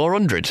Wembley?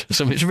 400?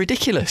 Something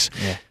ridiculous.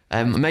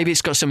 Yeah. Maybe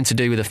it's got something to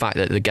do with the fact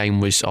that the game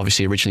was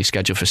obviously originally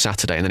scheduled for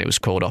Saturday and then it was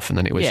called off and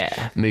then it was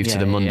moved to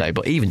the Monday. Yeah.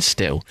 But even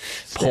still,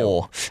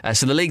 poor.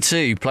 So the League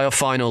Two playoff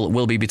final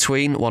will be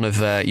between one of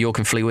York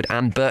and Fleetwood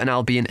and Burton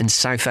Albion and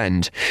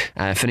Southend.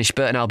 Finished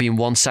Burton Albion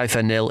 1,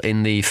 Southend 0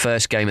 in the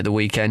first game at the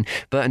weekend.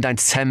 Burton down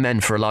to 10 men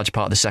for a large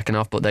part of the second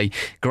half, but they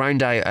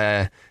ground out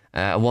a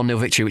 1-0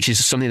 victory, which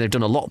is something they've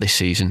done a lot this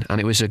season, and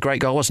it was a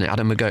great goal, wasn't it?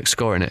 Adam McGurk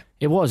scoring it.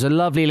 It was a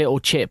lovely little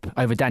chip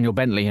over Daniel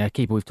Bentley, a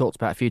keeper we've talked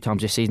about a few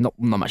times this season. Not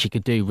much he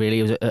could do, really.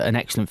 It was an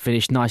excellent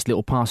finish, nice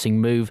little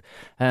passing move.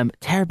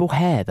 Terrible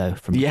hair, though,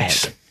 from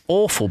Yes,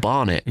 awful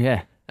Barnett.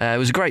 Yeah. It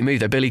was a great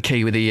move, though. Billy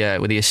Key with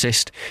the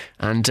assist,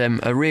 and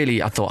a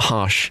really, I thought,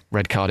 harsh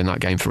red card in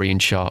that game for Ian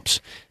Sharps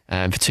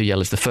for 2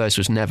 yellows. The first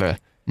was never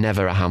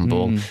a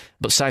handball.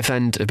 But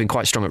Southend have been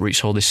quite strong at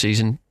Roots Hall this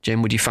season.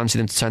 Jim, would you fancy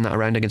them to turn that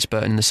around against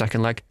Burton in the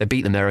second leg? They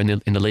beat them there in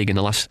the league in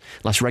the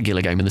last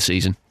regular game of the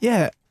season.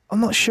 Yeah, I'm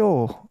not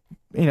sure.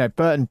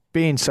 Burton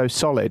being so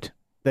solid,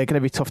 they're going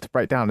to be tough to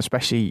break down,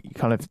 especially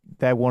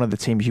they're one of the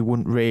teams you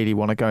wouldn't really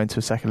want to go into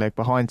a second leg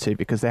behind to,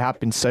 because they have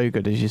been so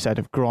good, as you said,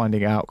 of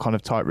grinding out kind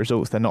of tight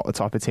results. They're not the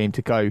type of team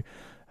to go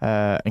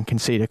and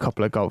concede a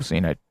couple of goals.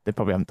 They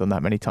probably haven't done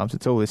that many times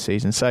at all this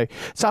season. So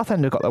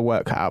Southend have got their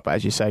work cut out, but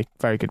as you say,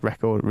 very good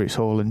record at Roots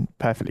Hall and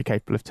perfectly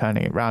capable of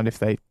turning it round if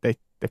they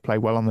play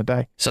well on the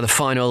day. So the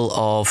final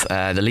of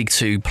the League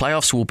Two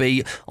playoffs will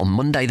be on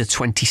Monday the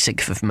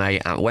 26th of May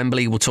at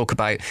Wembley. We'll talk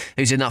about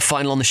who's in that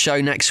final on the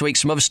show next week.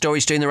 Some other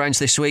stories doing the rounds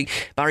this week.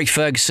 Barry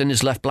Ferguson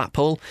has left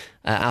Blackpool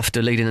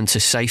after leading them to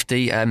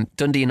safety.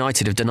 Dundee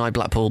United have denied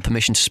Blackpool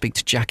permission to speak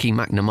to Jackie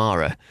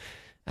McNamara.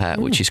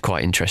 Which is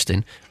quite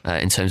interesting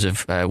in terms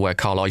of where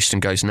Carl Oyston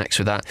goes next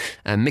with that.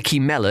 Mickey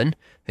Mellon,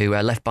 who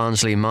left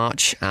Barnsley in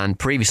March and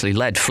previously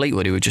led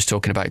Fleetwood, who we were just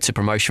talking about, to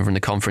promotion from the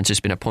conference, has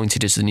been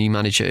appointed as the new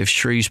manager of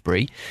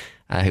Shrewsbury,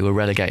 who were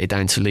relegated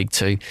down to League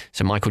Two.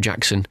 So Michael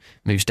Jackson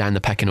moves down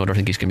the pecking order. I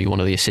think he's going to be one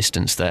of the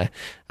assistants there.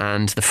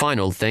 And the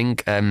final thing,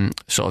 any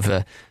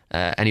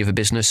other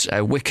business,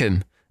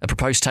 Wycombe a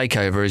proposed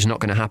takeover is not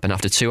going to happen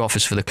after 2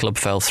 offers for the club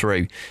fell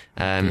through.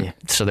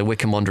 So the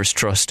Wycombe Wanderers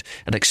Trust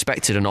had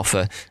expected an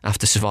offer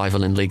after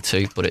survival in League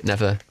Two, but it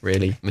never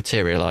really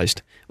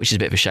materialised, which is a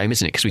bit of a shame,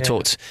 isn't it? Because we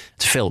talked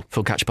to Phil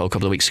Catchpole a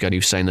couple of weeks ago, and he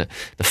was saying that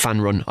the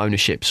fan-run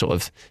ownership sort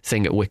of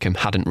thing at Wycombe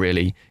hadn't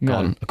really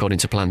gone according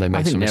to plan. They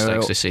made some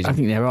mistakes this season. I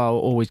think there are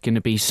always going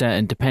to be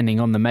certain, depending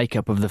on the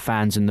makeup of the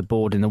fans and the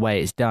board and the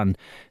way it's done,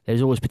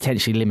 there's always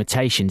potentially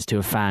limitations to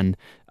a fan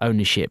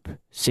ownership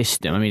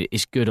system. I mean,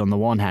 it's good on the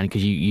one hand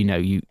because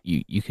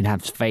you can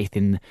have faith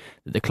in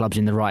that the club's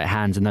in the right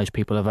hands and those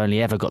people have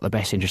only ever got the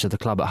best interest of the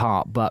club at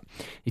heart. But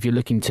if you're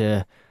looking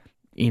to,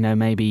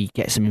 maybe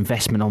get some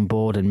investment on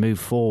board and move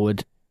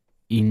forward,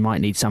 you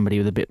might need somebody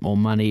with a bit more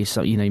money.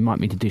 So, you might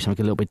need to do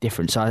something a little bit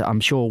different. So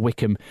I'm sure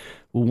Wycombe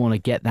will want to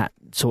get that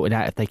sorted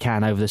out if they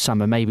can over the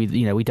summer. Maybe,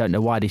 we don't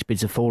know why these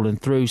bids have fallen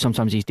through.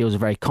 Sometimes these deals are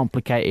very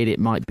complicated. It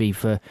might be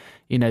for,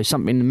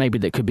 something maybe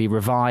that could be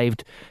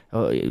revived.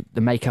 Or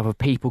the makeup of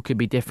people could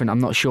be different. I'm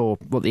not sure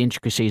what the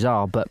intricacies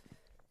are, but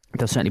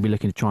they'll certainly be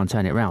looking to try and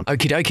turn it around.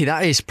 Okie dokie,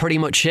 that is pretty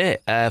much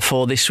it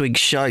for this week's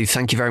show.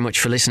 Thank you very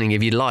much for listening.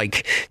 If you'd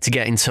like to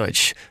get in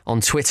touch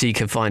on Twitter, you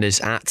can find us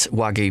at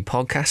Wagyu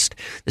Podcast.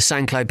 The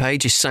SoundCloud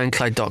page is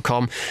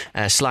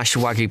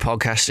soundcloud.com/Wagyu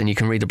Podcast, and you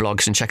can read the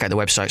blogs and check out the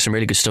website. Some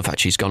really good stuff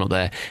actually has gone up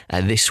there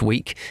this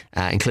week,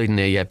 including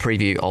the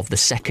preview of the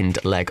second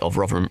leg of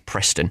Rotherham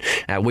Preston.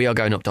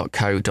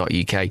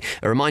 wearegoingup.co.uk.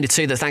 A reminder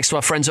too that thanks to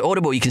our friends at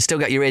Audible, you can still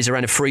get your ears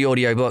around a free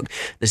audiobook.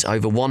 There's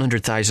over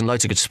 100,000,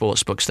 loads of good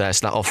sports books there,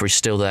 so that offer is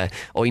still there.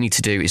 All you need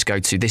to do is go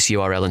to this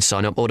URL and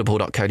sign up,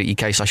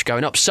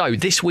 audible.co.uk/going up. So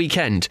this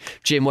weekend,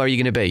 Jim, where are you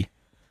going to be?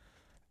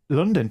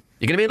 London.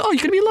 You're going to be? Oh, you're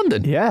going to be in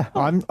London? Yeah,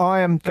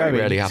 I am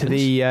going to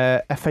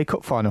the FA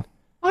Cup final.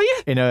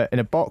 Oh yeah, in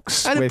a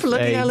box with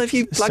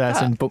a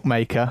certain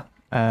bookmaker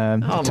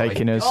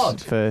taking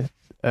us for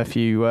a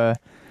few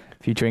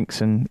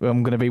drinks, and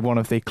I'm going to be one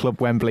of the Club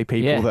Wembley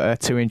people that are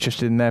too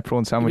interested in their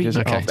prawn sandwiches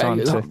at half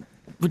time.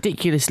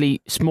 Ridiculously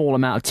small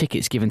amount of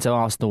tickets given to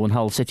Arsenal and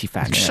Hull City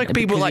fans. Just like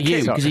people like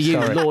you. Because of you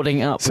lording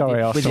it up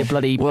with your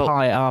bloody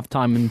pie at half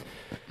time. And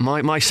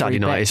my Saturday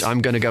night is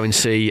I'm going to go and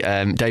see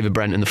David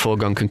Brent and The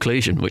Foregone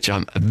Conclusion, which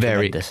I'm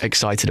very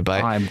excited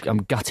about. I'm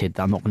gutted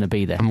that I'm not going to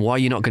be there. And why are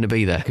you not going to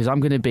be there? Because I'm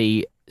going to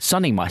be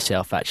sunning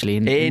myself actually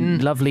in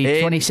lovely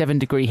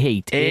 27-degree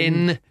heat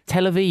in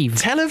Tel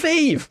Aviv. Tel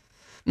Aviv!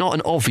 Not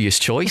an obvious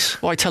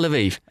choice. Why Tel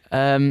Aviv?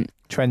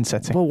 Trend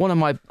setting. Well, one of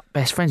my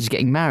best friends is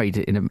getting married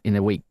in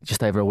a week,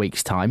 just over a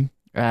week's time.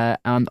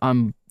 And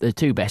I'm the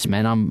 2 best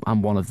men.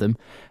 I'm one of them,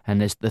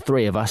 and there's the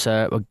 3 of us.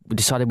 We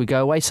decided we'd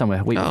go away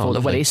somewhere.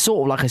 Well, it's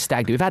sort of like a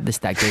stag do. We've had the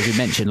stag do, as we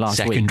mentioned last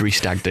week. Secondary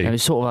stag do. And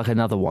it's sort of like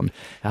another one.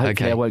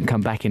 Hopefully, I won't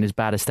come back in as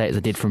bad a state as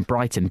I did from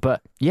Brighton.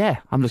 But yeah,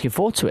 I'm looking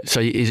forward to it.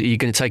 So, are you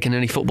going to take in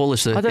any football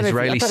as the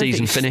Israeli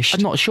season finished?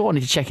 I'm not sure. I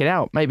need to check it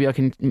out. Maybe I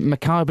can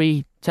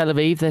Maccabi Tel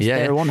Aviv.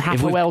 They're on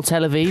Hapoel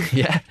Tel Aviv.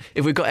 Yeah.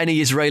 If we've got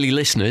any Israeli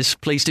listeners,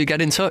 please do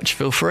get in touch.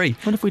 Feel free.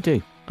 What if we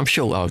do? I'm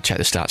sure I'll check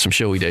the stats. I'm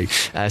sure we do.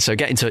 So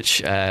get in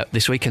touch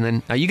this week, and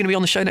then are you going to be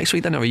on the show next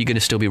week then, or are you going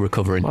to still be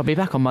recovering? Well, I'll be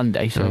back on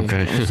Monday, so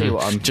we'll see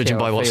what I'm judging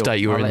by what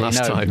state you were in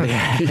last time.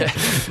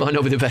 Might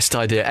not be the best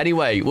idea.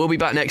 Anyway, we'll be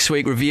back next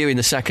week reviewing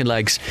the second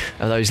legs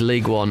of those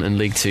League One and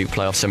League Two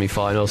playoff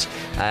semi-finals,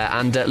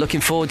 and looking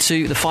forward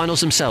to the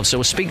finals themselves. So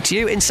we'll speak to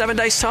you in 7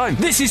 days' time.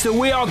 This is the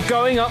We Are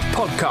Going Up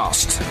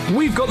podcast.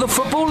 We've got the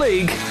Football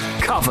League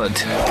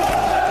covered.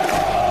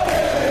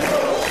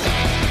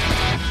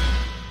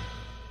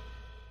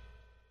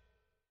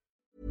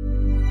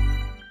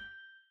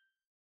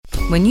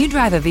 When you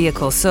drive a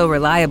vehicle so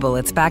reliable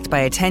it's backed by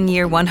a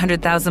 10-year,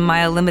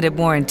 100,000-mile limited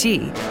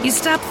warranty, you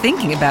stop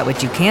thinking about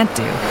what you can't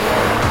do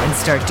and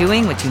start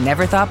doing what you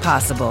never thought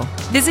possible.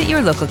 Visit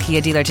your local Kia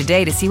dealer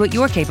today to see what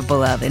you're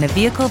capable of in a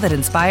vehicle that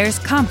inspires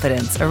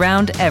confidence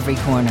around every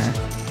corner.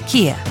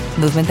 Kia,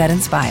 movement that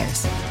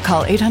inspires.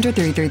 Call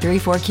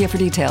 800-333-4KIA for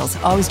details.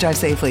 Always drive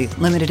safely.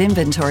 Limited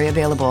inventory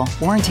available.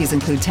 Warranties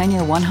include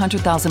 10-year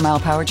 100,000-mile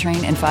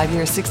powertrain and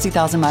 5-year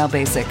 60,000-mile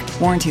basic.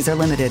 Warranties are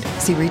limited.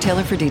 See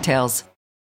retailer for details.